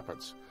Big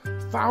Rapids.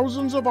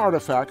 Thousands of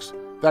artifacts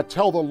that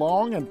tell the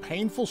long and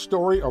painful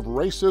story of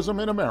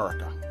racism in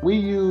America. We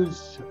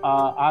use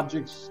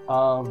objects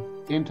of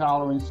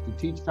intolerance to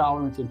teach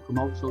tolerance and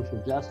promote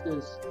social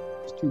justice,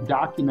 to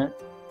document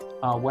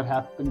what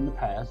happened in the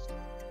past,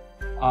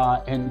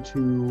 and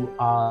to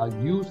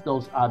use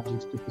those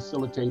objects to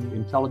facilitate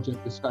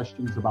intelligent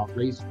discussions about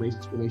race, race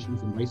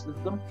relations, and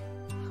racism.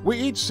 We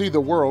each see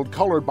the world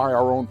colored by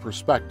our own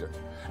perspective,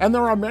 and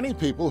there are many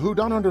people who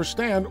don't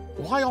understand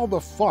why all the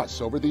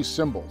fuss over these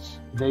symbols.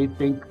 They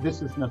think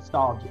this is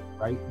nostalgic,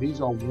 right? These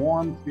are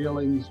warm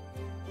feelings,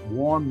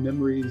 warm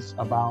memories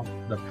about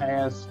the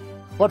past.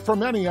 But for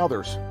many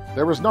others,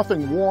 there is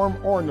nothing warm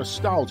or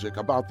nostalgic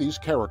about these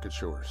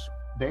caricatures.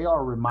 They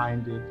are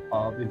reminded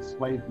of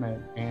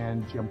enslavement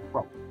and Jim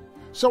Crow.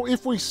 So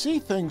if we see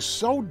things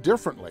so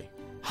differently,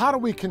 how do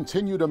we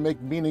continue to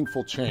make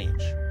meaningful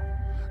change?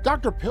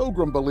 Dr.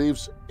 Pilgrim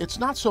believes it's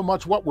not so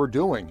much what we're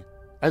doing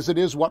as it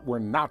is what we're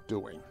not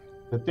doing.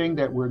 The thing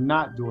that we're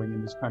not doing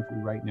in this country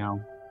right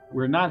now,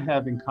 we're not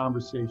having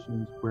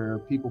conversations where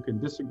people can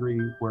disagree,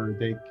 where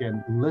they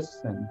can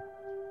listen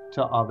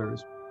to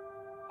others.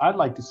 I'd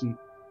like to see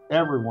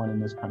everyone in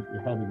this country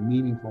having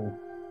meaningful,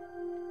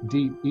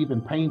 deep,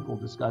 even painful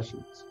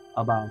discussions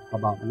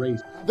about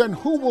race. Then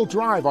who will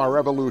drive our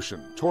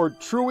evolution toward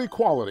true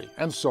equality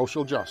and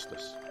social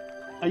justice?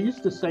 I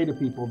used to say to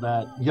people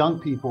that young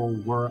people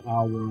were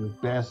our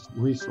best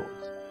resource.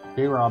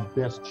 They were our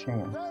best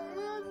chance.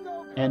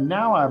 And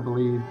now I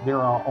believe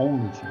they're our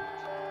only chance.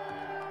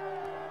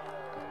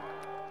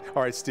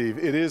 All right, Steve,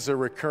 it is a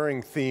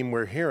recurring theme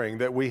we're hearing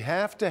that we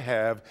have to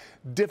have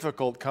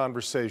difficult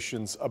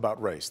conversations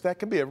about race. That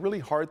can be a really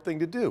hard thing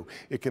to do.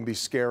 It can be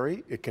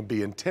scary. It can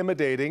be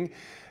intimidating.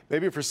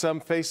 Maybe for some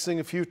facing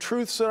a few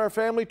truths in our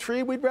family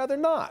tree, we'd rather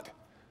not.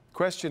 The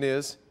question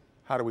is,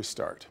 how do we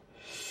start?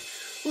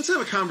 Let's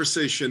have a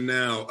conversation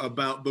now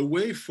about the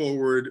way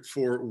forward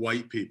for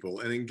white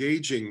people and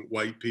engaging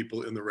white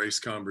people in the race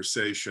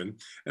conversation.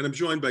 And I'm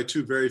joined by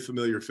two very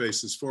familiar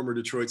faces, former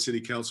Detroit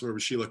City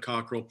Councilmember Sheila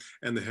Cockrell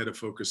and the head of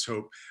Focus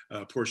Hope,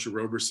 Portia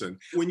Roberson.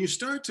 When you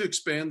start to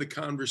expand the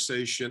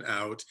conversation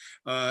out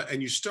and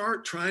you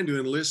start trying to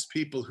enlist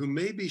people who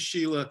maybe,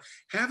 Sheila,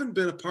 haven't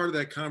been a part of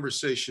that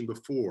conversation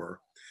before,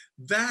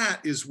 that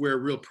is where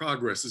real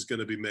progress is going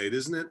to be made,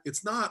 isn't it?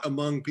 It's not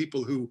among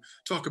people who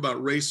talk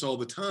about race all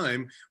the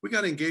time. We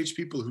got to engage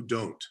people who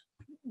don't.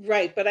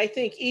 Right, but I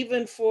think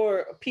even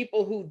for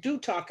people who do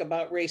talk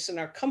about race and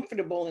are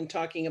comfortable in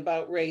talking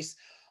about race,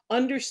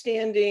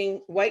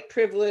 understanding white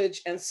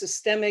privilege and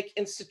systemic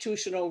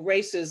institutional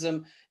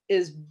racism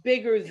is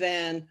bigger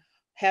than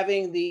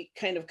having the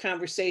kind of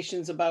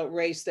conversations about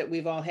race that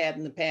we've all had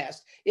in the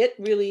past. It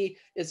really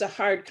is a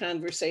hard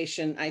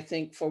conversation, I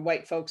think, for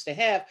white folks to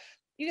have.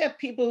 You have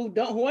people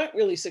who aren't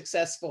really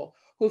successful,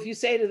 who if you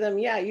say to them,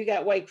 yeah, you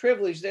got white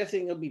privilege, their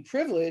thing will be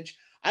privilege.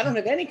 I don't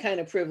have any kind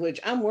of privilege.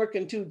 I'm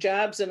working 2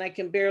 jobs and I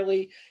can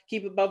barely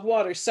keep above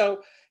water.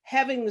 So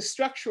having the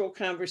structural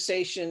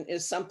conversation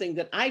is something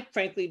that I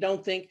frankly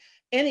don't think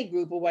any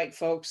group of white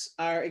folks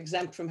are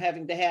exempt from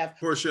having to have.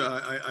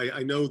 Portia,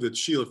 I know that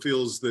Sheila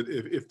feels that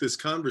if this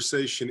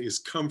conversation is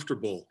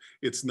comfortable,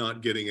 it's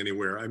not getting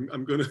anywhere.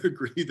 I'm going to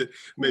agree that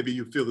maybe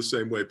you feel the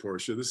same way,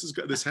 Portia.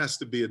 This has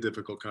to be a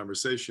difficult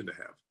conversation to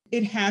have.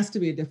 It has to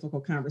be a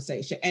difficult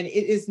conversation. And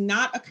it is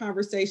not a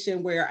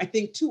conversation where I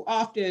think too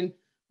often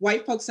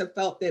white folks have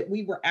felt that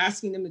we were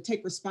asking them to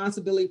take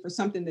responsibility for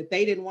something that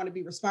they didn't want to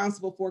be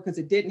responsible for because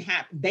it didn't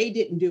happen. They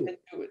didn't do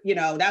it. You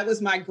know, that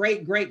was my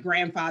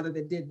great-great-grandfather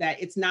that did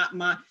that. It's not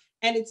mine.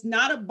 And it's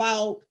not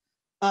about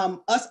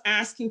us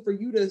asking for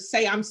you to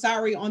say, I'm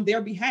sorry on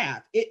their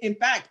behalf. In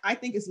fact, I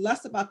think it's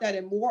less about that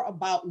and more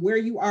about where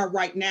you are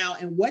right now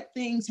and what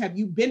things have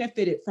you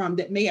benefited from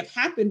that may have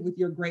happened with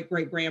your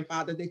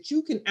great-great-grandfather that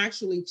you can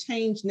actually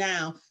change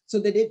now so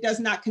that it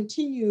does not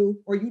continue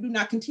or you do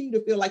not continue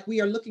to feel like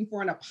we are looking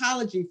for an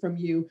apology from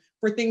you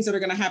for things that are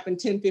going to happen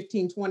 10,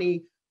 15,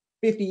 20,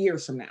 50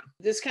 years from now.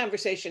 This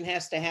conversation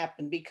has to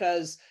happen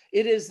because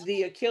it is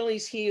the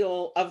Achilles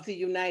heel of the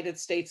United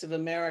States of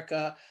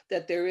America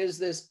that there is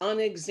this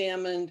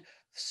unexamined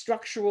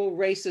structural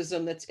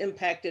racism that's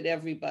impacted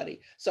everybody.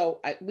 So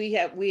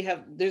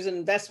there's an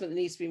investment that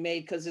needs to be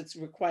made because it's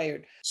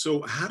required.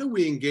 So how do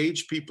we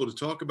engage people to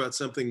talk about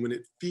something when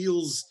it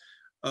feels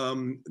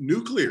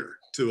nuclear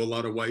to a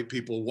lot of white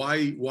people?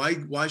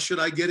 Why should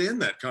I get in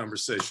that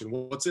conversation?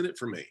 What's in it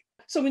for me?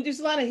 So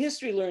there's a lot of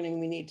history learning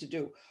we need to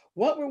do.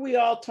 What were we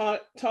all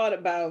taught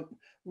about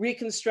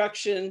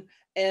Reconstruction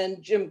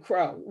and Jim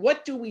Crow?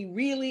 What do we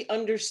really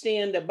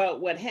understand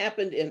about what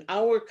happened in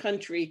our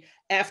country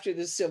after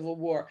the Civil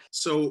War?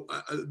 So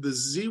the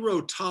zero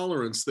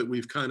tolerance that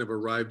we've kind of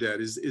arrived at,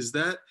 is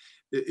that,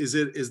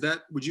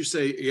 would you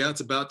say, yeah,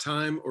 it's about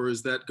time, or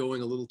is that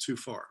going a little too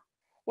far?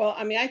 Well,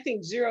 I mean, I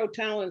think zero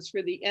tolerance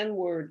for the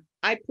N-word,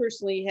 I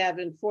personally have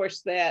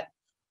enforced that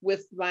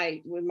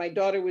when my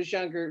daughter was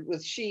younger,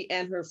 with she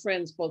and her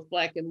friends, both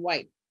Black and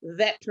white.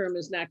 That term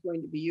is not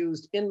going to be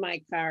used in my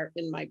car,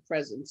 in my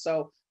presence.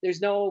 So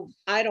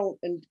I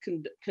don't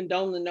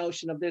condone the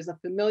notion of there's a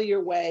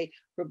familiar way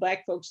for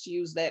Black folks to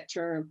use that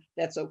term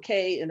that's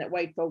okay and that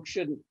white folks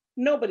shouldn't.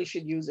 Nobody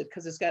should use it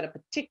because it's got a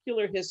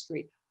particular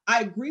history.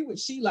 I agree with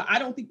Sheila. I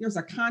don't think there's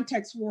a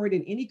context for it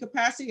in any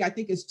capacity. I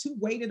think it's too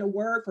weighted a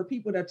word for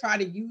people to try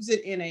to use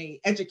it in an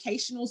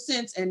educational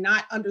sense and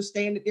not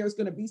understand that there's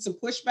going to be some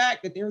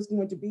pushback, that there's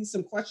going to be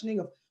some questioning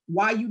of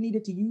why you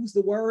needed to use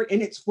the word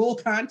in its full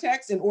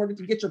context in order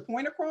to get your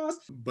point across.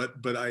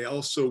 But I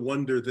also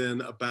wonder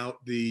then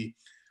about the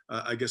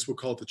I guess we'll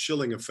call it the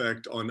chilling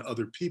effect on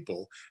other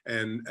people.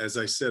 And as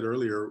I said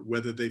earlier,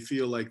 whether they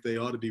feel like they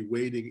ought to be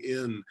wading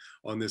in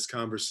on this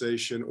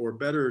conversation or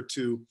better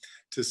to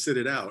sit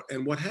it out.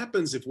 And what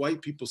happens if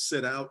white people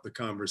sit out the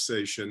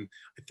conversation?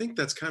 I think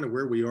that's kind of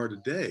where we are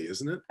today,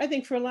 isn't it? I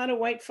think for a lot of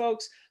white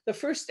folks, the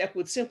first step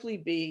would simply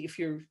be, if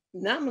you're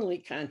nominally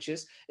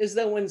conscious, is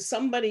that when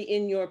somebody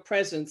in your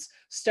presence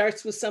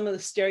starts with some of the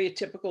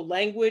stereotypical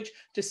language,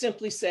 to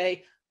simply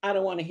say, I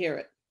don't want to hear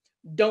it.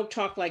 Don't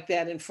talk like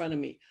that in front of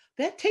me.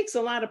 That takes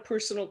a lot of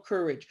personal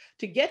courage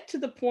to get to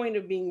the point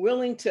of being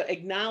willing to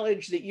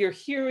acknowledge that you're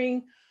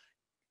hearing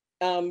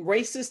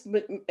racist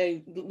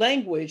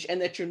language and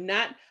that you're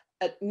not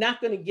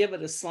going to give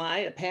it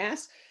a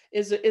pass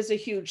is a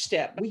huge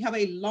step. We have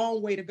a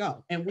long way to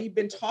go, and we've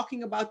been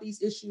talking about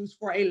these issues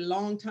for a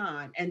long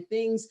time, and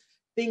things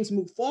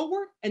move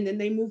forward and then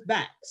they move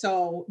back.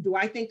 So do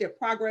I think that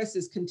progress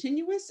is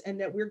continuous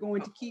and that we're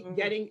going to keep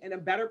getting in a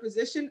better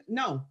position?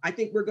 No, I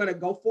think we're going to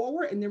go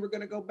forward and then we're going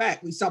to go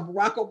back. We saw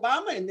Barack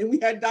Obama and then we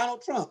had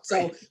Donald Trump.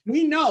 So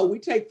we know we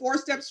take 4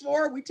 steps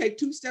forward, we take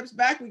 2 steps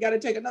back, we got to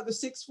take another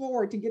 6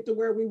 forward to get to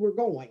where we were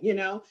going, you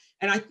know?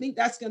 And I think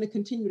that's going to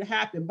continue to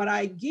happen. But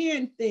I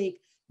again think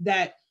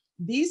that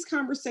these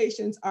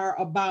conversations are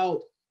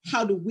about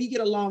how do we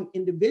get along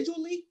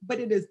individually, but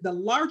it is the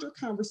larger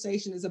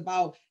conversation is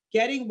about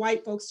getting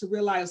white folks to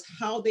realize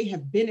how they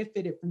have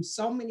benefited from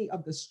so many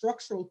of the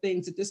structural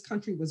things that this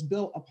country was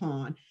built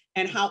upon,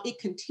 and how it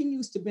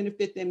continues to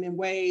benefit them in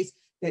ways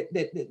that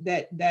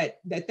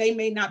they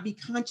may not be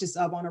conscious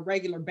of on a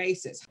regular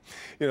basis.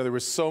 You know, there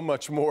was so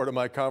much more to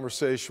my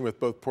conversation with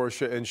both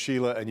Portia and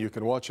Sheila, and you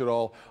can watch it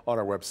all on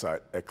our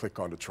website at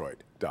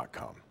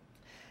clickondetroit.com.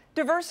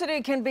 Diversity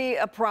can be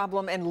a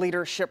problem in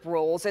leadership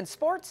roles, and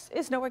sports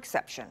is no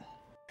exception.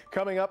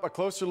 Coming up, a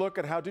closer look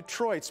at how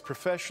Detroit's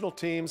professional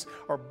teams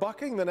are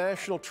bucking the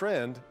national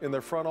trend in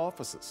their front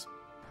offices.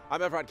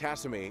 I'm Evrod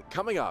Cassimy.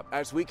 Coming up,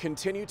 as we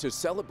continue to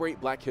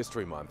celebrate Black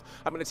History Month,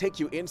 I'm going to take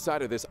you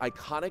inside of this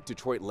iconic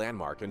Detroit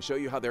landmark and show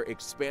you how they're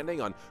expanding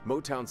on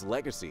Motown's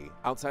legacy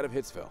outside of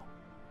Hitsville.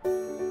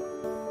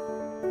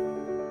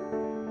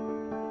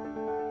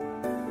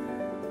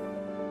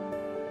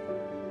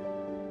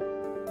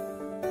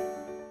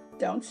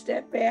 Don't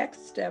step back,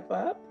 step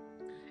up.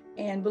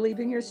 And believe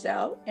in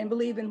yourself and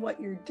believe in what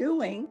you're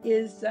doing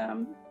is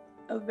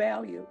of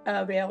value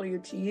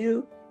to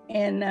you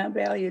and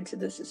value to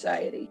the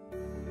society.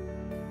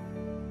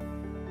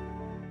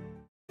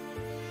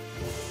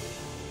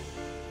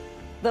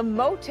 The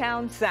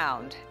Motown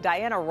sound.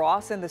 Diana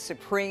Ross and the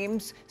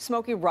Supremes,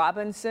 Smokey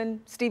Robinson,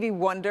 Stevie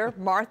Wonder,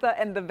 Martha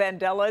and the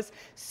Vandellas.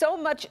 So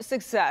much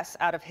success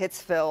out of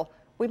Hitsville.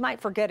 We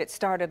might forget it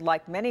started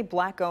like many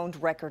Black-owned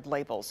record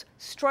labels,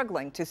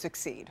 struggling to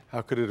succeed.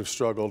 How could it have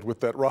struggled with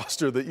that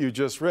roster that you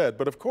just read?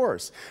 But of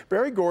course,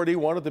 Berry Gordy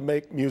wanted to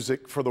make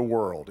music for the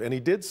world, and he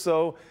did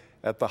so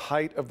at the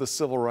height of the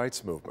civil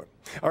rights movement.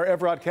 Our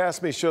Evrod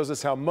Cassimy shows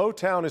us how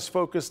Motown is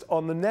focused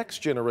on the next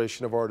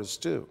generation of artists,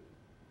 too.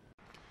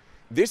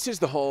 This is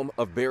the home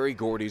of Berry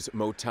Gordy's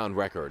Motown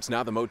Records,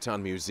 now the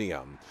Motown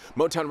Museum.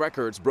 Motown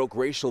Records broke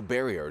racial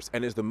barriers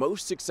and is the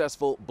most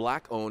successful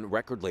Black-owned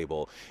record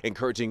label,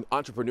 encouraging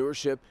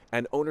entrepreneurship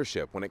and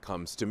ownership when it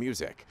comes to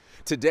music.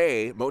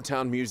 Today,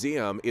 Motown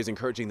Museum is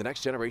encouraging the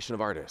next generation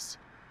of artists.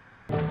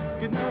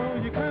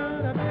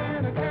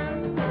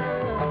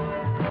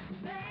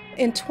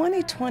 In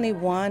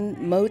 2021,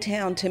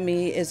 Motown to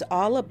me is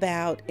all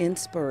about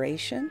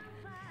inspiration.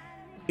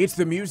 It's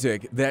the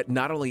music that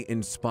not only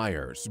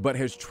inspires, but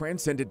has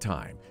transcended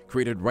time,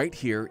 created right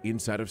here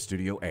inside of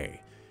Studio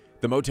A.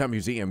 The Motown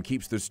Museum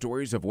keeps the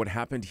stories of what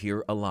happened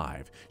here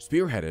alive,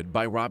 spearheaded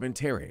by Robin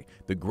Terry,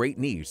 the great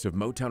niece of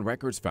Motown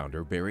Records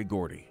founder Berry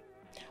Gordy.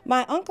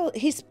 My uncle,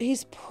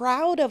 he's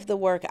proud of the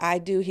work I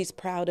do. He's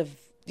proud of,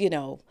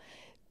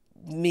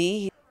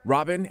 me.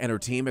 Robin and her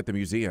team at the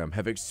museum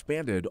have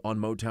expanded on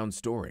Motown's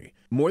story.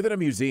 More than a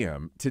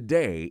museum,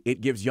 today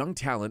it gives young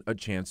talent a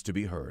chance to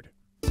be heard.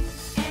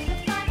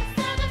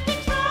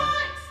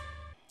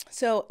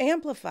 So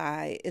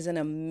Amplify is an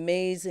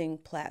amazing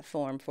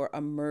platform for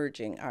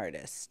emerging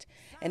artists.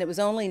 And it was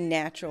only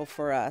natural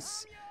for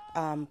us,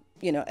 at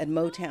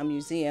Motown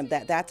Museum,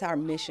 that's our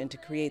mission, to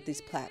create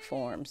these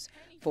platforms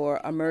for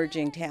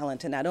emerging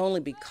talent to not only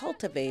be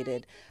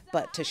cultivated,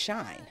 but to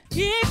shine.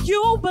 If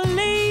you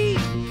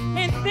believe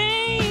in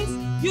things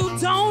you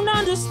don't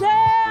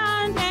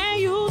understand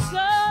and you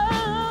suffer.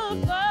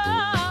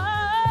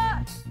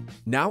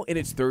 Now in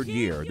its 3rd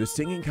year, the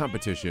singing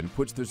competition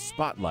puts the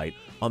spotlight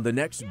on the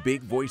next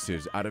big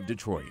voices out of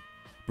Detroit.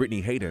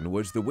 Brittany Hayden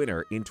was the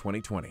winner in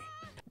 2020.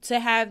 To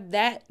have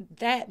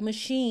that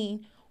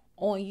machine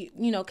on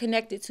you,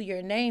 connected to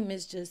your name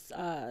is just,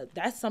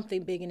 that's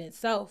something big in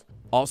itself.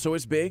 Also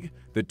as big,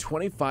 the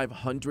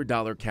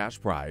 $2,500 cash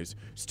prize,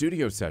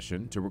 studio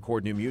session to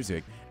record new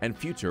music, and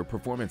future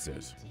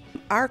performances.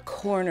 Our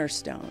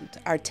cornerstones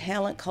are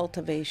talent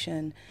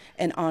cultivation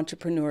and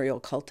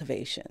entrepreneurial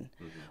cultivation.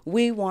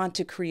 We want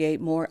to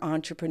create more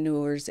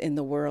entrepreneurs in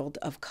the world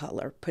of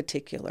color,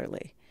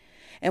 particularly.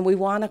 And we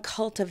want to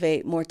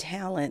cultivate more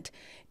talent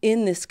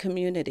in this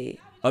community.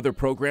 Other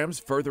programs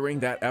furthering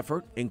that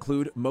effort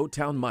include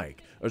Motown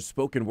Mike, a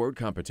spoken word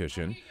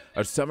competition,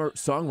 a summer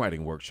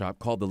songwriting workshop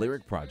called The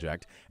Lyric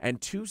Project,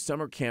 and 2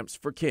 summer camps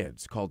for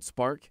kids called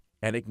Spark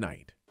and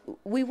Ignite.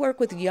 We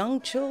work with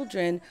young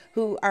children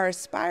who are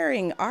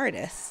aspiring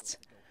artists,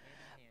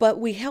 but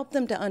we help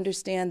them to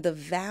understand the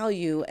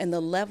value and the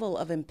level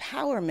of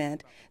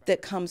empowerment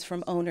that comes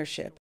from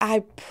ownership.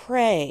 I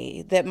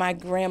pray that my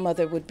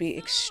grandmother would be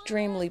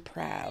extremely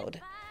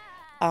proud,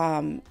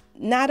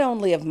 not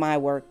only of my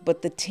work,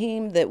 but the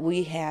team that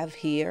we have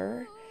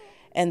here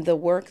and the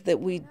work that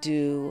we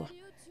do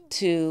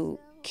to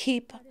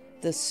keep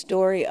the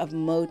story of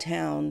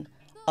Motown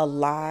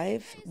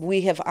alive.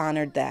 We have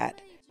honored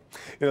that.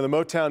 The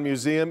Motown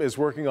Museum is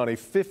working on a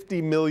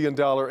 $50 million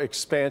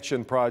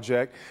expansion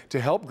project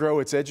to help grow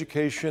its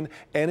education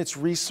and its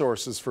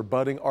resources for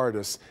budding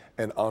artists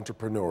and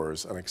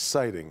entrepreneurs. An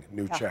exciting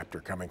new chapter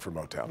coming for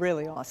Motown.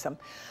 Really awesome.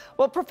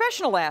 Well,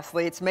 professional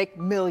athletes make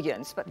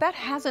millions, but that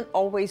hasn't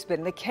always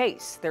been the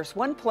case. There's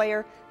one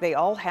player they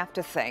all have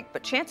to thank,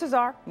 but chances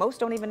are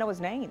most don't even know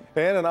his name.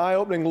 And an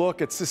eye-opening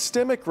look at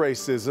systemic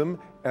racism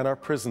and our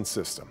prison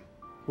system.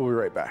 We'll be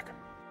right back.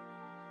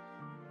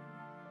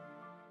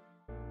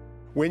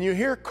 When you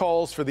hear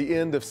calls for the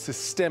end of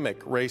systemic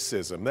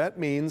racism, that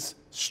means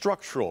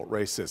structural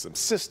racism,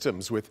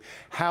 systems with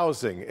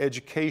housing,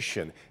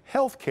 education,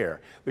 healthcare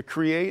that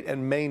create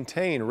and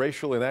maintain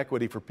racial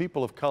inequity for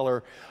people of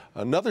color.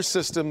 Another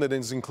system that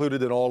is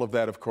included in all of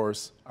that, of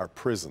course, are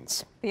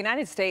prisons. The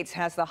United States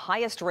has the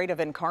highest rate of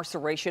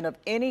incarceration of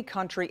any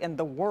country in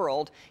the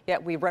world,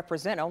 yet we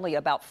represent only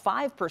about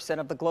 5%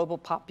 of the global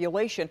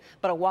population,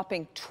 but a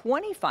whopping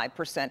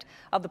 25%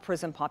 of the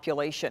prison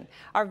population.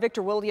 Our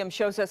Victor Williams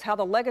shows us how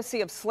the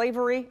legacy of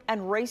slavery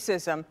and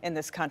racism in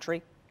this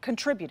country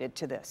contributed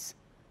to this.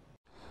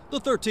 The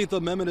 13th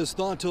Amendment is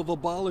thought to have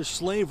abolished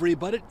slavery,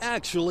 but it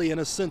actually, in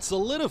a sense,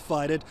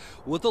 solidified it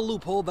with a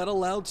loophole that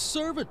allowed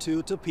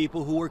servitude to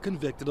people who were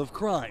convicted of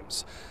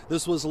crimes.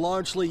 This was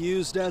largely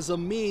used as a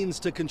means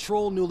to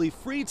control newly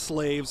freed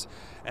slaves,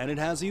 and it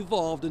has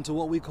evolved into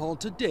what we call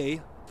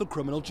today the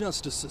criminal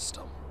justice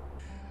system.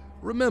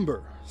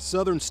 Remember,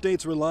 Southern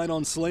states relied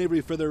on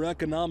slavery for their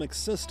economic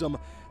system,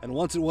 and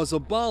once it was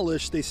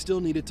abolished, they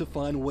still needed to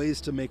find ways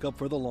to make up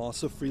for the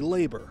loss of free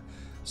labor.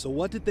 So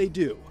what did they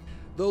do?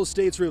 Those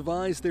states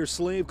revised their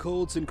slave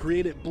codes and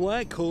created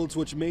black codes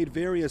which made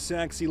various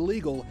acts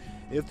illegal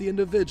if the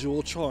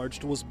individual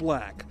charged was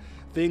black.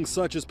 Things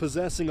such as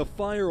possessing a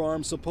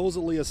firearm,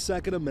 supposedly a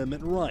Second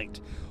Amendment right,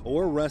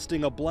 or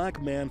arresting a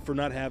black man for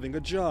not having a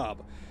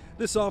job.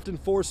 This often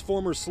forced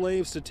former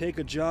slaves to take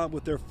a job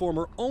with their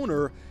former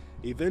owner.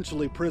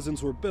 Eventually,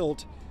 prisons were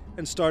built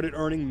and started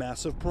earning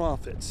massive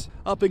profits,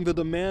 upping the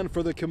demand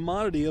for the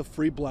commodity of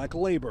free black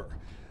labor.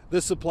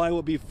 This supply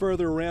would be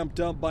further ramped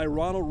up by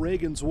Ronald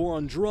Reagan's war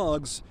on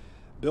drugs,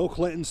 Bill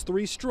Clinton's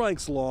 3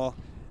 strikes law,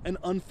 and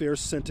unfair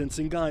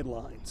sentencing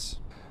guidelines.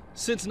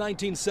 Since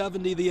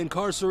 1970, the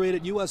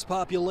incarcerated U.S.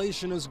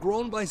 population has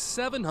grown by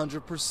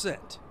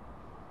 700%.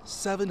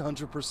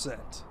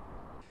 700%.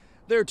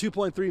 There are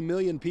 2.3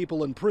 million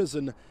people in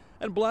prison,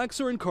 and blacks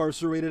are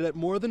incarcerated at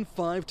more than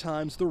 5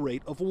 times the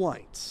rate of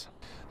whites.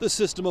 The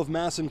system of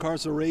mass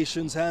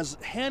incarcerations has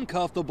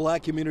handcuffed the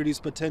black community's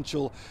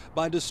potential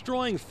by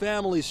destroying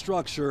family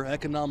structure,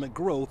 economic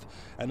growth,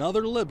 and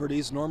other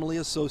liberties normally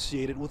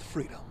associated with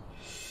freedom.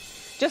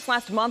 Just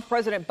last month,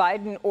 President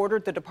Biden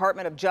ordered the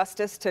Department of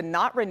Justice to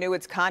not renew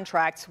its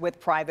contracts with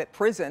private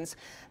prisons.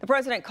 The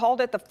president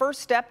called it the first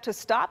step to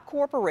stop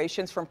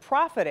corporations from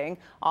profiting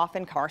off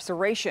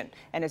incarceration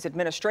and his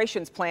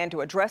administration's plan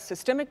to address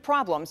systemic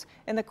problems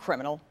in the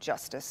criminal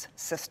justice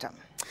system.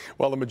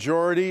 While the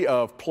majority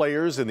of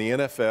players in the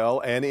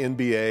NFL and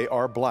NBA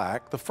are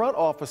black, the front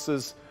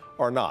offices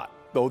are not,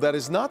 though that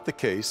is not the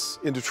case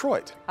in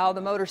Detroit. How the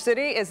Motor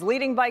City is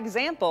leading by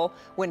example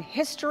when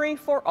History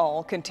for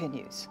All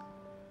continues.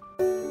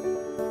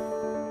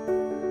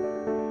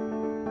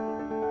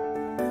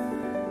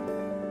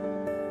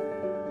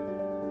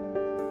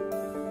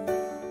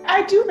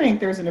 I do think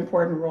there's an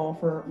important role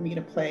for me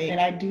to play, and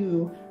I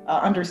do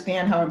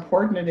understand how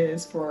important it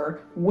is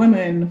for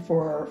women,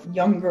 for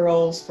young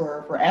girls,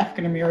 for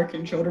African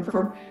American children,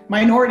 for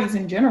minorities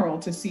in general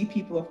to see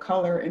people of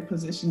color in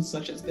positions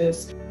such as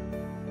this.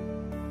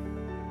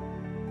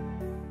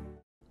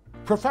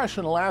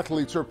 Professional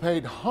athletes are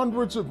paid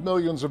hundreds of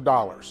millions of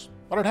dollars,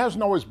 but it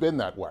hasn't always been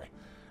that way.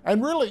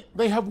 And really,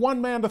 they have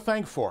one man to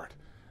thank for it,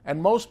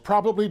 and most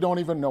probably don't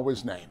even know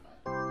his name.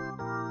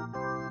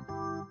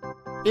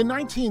 In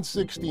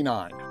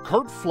 1969,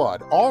 Curt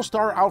Flood,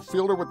 all-star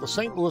outfielder with the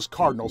St. Louis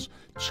Cardinals,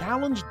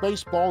 challenged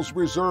baseball's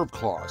reserve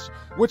clause,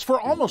 which for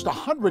almost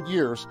 100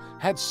 years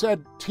had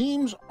said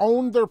teams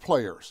owned their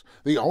players.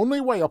 The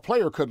only way a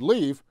player could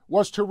leave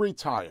was to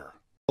retire.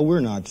 We're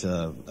not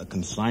a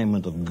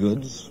consignment of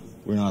goods.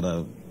 We're not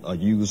a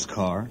used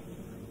car.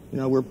 You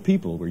know, we're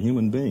people. We're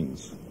human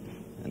beings.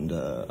 And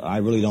I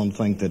really don't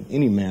think that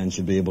any man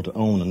should be able to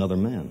own another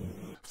man.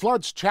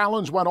 Flood's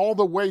challenge went all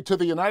the way to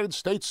the United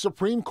States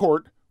Supreme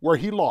Court, where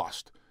he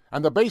lost,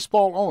 and the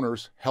baseball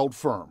owners held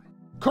firm.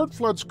 Curt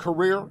Flood's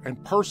career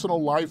and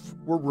personal life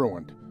were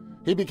ruined.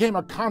 He became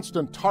a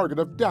constant target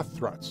of death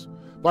threats,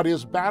 but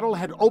his battle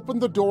had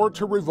opened the door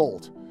to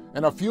revolt,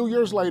 and a few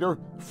years later,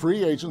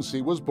 free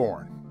agency was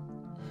born.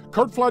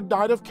 Curt Flood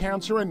died of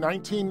cancer in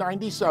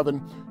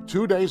 1997,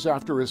 2 days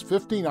after his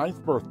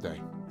 59th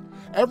birthday.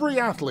 Every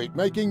athlete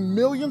making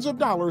millions of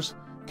dollars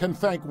can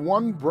thank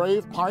one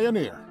brave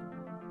pioneer,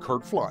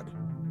 Curt Flood.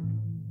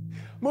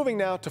 Moving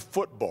now to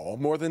football,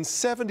 more than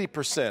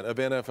 70% of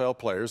NFL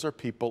players are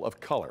people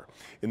of color.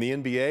 In the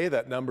NBA,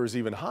 that number is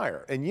even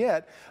higher. And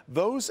yet,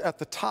 those at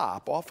the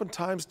top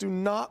oftentimes do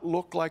not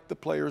look like the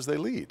players they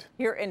lead.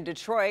 Here in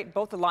Detroit,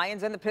 both the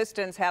Lions and the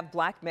Pistons have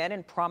black men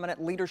in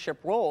prominent leadership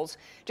roles.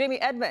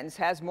 Jamie Edmonds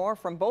has more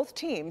from both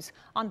teams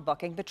on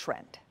bucking the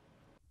trend.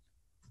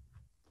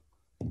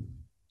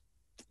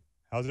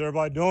 How's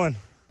everybody doing?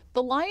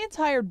 The Lions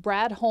hired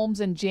Brad Holmes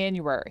in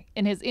January.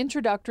 In his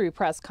introductory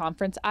press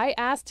conference, I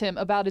asked him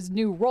about his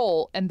new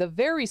role and the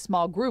very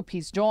small group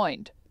he's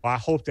joined. I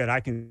hope that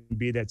I can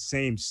be that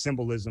same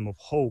symbolism of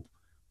hope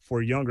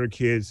for younger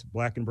kids,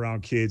 black and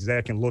brown kids,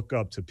 that can look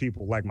up to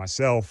people like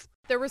myself.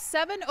 There were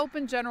 7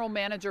 open general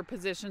manager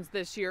positions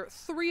this year.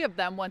 3 of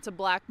them went to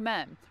black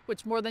men,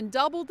 which more than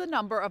doubled the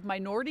number of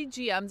minority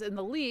GMs in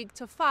the league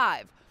to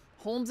 5.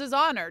 Holmes is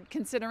honored,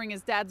 considering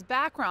his dad's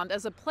background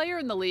as a player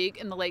in the league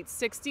in the late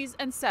 60s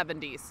and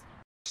 70s.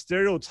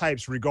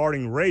 Stereotypes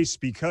regarding race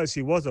because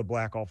he was a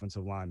black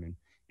offensive lineman.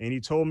 And he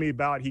told me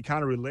about, he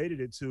kind of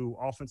related it to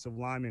offensive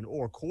linemen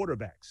or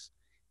quarterbacks.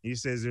 He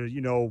says,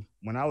 you know,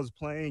 when I was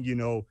playing, you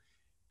know,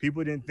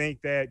 people didn't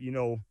think that, you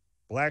know,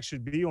 black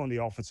should be on the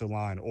offensive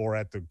line or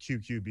at the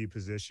QQB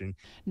position.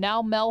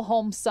 Now Mel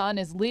Holmes' son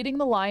is leading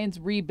the Lions'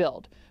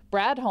 rebuild.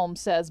 Brad Holmes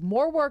says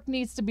more work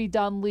needs to be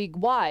done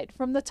league-wide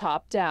from the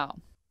top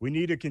down. We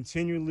need to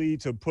continually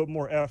to put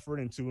more effort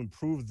and to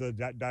improve the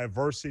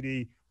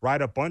diversity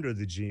right up under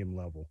the GM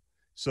level.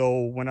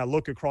 So when I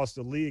look across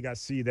the league, I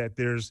see that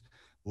there's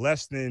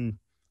less than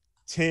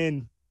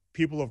 10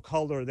 people of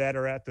color that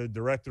are at the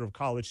director of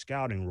college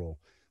scouting role.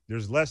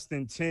 There's less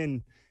than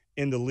 10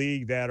 in the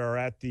league that are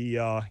at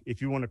the,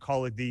 if you want to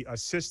call it the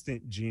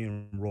assistant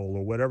GM role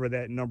or whatever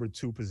that number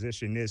 2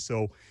 position is.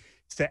 So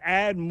to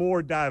add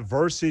more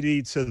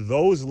diversity to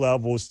those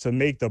levels to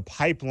make the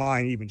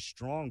pipeline even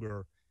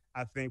stronger,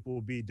 I think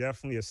will be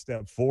definitely a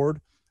step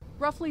forward.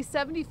 Roughly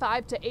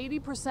 75 to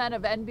 80%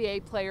 of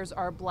NBA players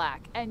are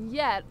black, and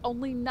yet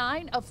only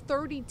 9 of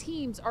 30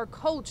 teams are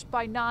coached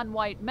by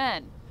non-white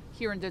men.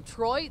 Here in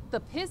Detroit,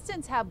 the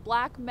Pistons have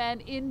black men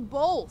in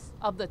both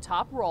of the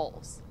top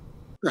roles.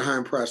 The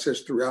hiring process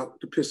throughout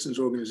the Pistons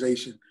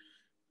organization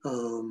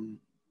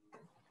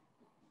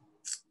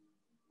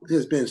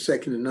has been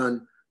second to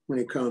none when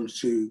it comes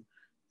to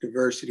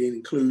diversity and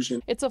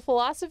inclusion. It's a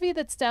philosophy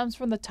that stems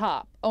from the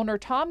top. Owner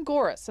Tom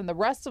Gores and the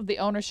rest of the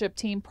ownership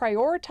team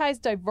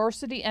prioritize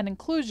diversity and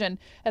inclusion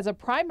as a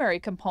primary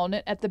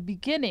component at the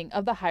beginning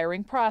of the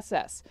hiring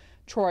process.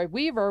 Troy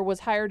Weaver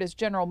was hired as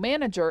general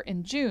manager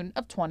in June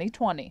of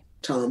 2020.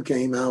 Tom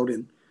came out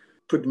and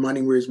put the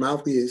money where his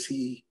mouth is.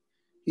 He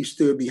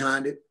stood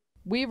behind it.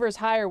 Weaver's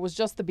hire was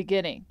just the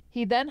beginning.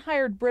 He then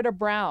hired Britta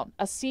Brown,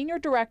 a senior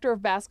director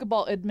of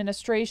basketball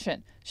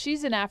administration.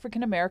 She's an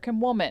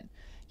African-American woman.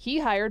 He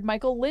hired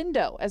Michael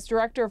Lindo as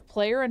director of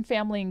player and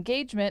family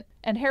engagement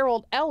and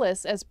Harold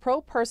Ellis as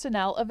pro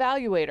personnel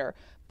evaluator,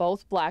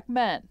 both black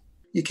men.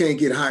 You can't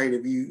get hired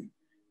if you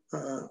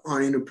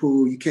aren't in the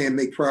pool. You can't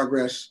make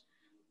progress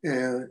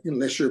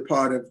unless you're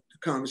part of the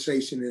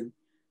conversation.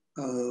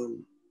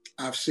 And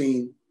I've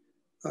seen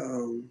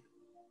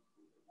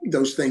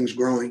those things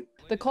growing.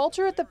 The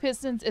culture at the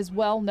Pistons is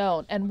well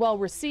known and well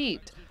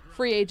received.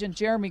 Free agent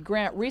Jeremy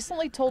Grant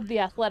recently told The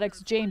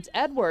Athletic's James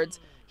Edwards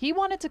he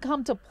wanted to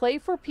come to play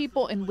for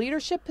people in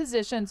leadership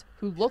positions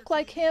who look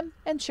like him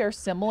and share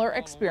similar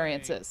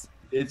experiences.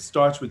 It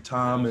starts with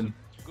Tom, and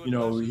you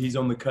know, he's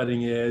on the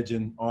cutting edge,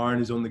 and Arn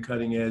is on the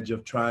cutting edge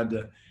of trying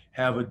to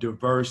have a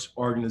diverse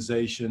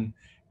organization,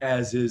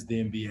 as is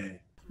the NBA.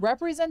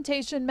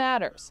 Representation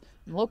matters.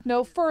 Look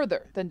no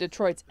further than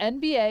Detroit's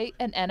NBA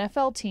and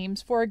NFL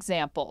teams for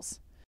examples.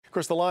 Of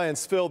course, the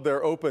Lions filled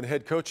their open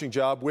head coaching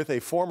job with a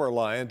former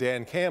Lion,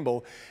 Dan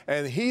Campbell,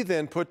 and he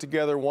then put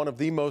together one of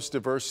the most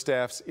diverse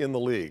staffs in the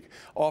league.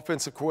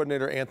 Offensive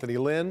coordinator Anthony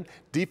Lynn,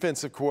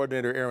 defensive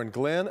coordinator Aaron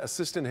Glenn,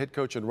 assistant head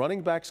coach and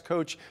running backs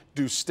coach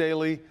Deuce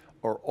Staley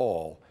are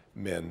all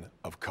men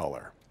of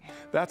color.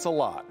 That's a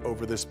lot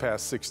over this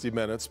past 60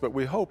 minutes, but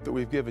we hope that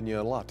we've given you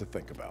a lot to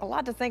think A about.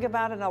 lot to think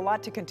about and a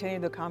lot to continue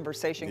the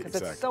conversation because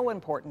Exactly. it's so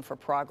important for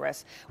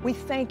progress. We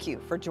thank you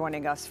for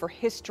joining us for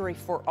History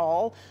for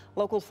All.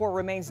 Local 4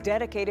 remains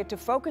dedicated to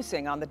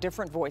focusing on the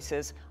different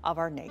voices of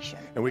our nation.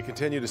 And we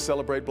continue to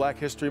celebrate Black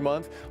History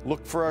Month.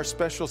 Look for our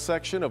special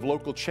section of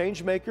local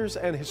change makers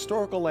and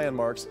historical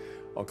landmarks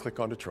on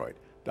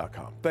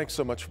clickondetroit.com. Thanks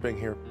so much for being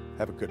here.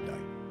 Have a good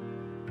night.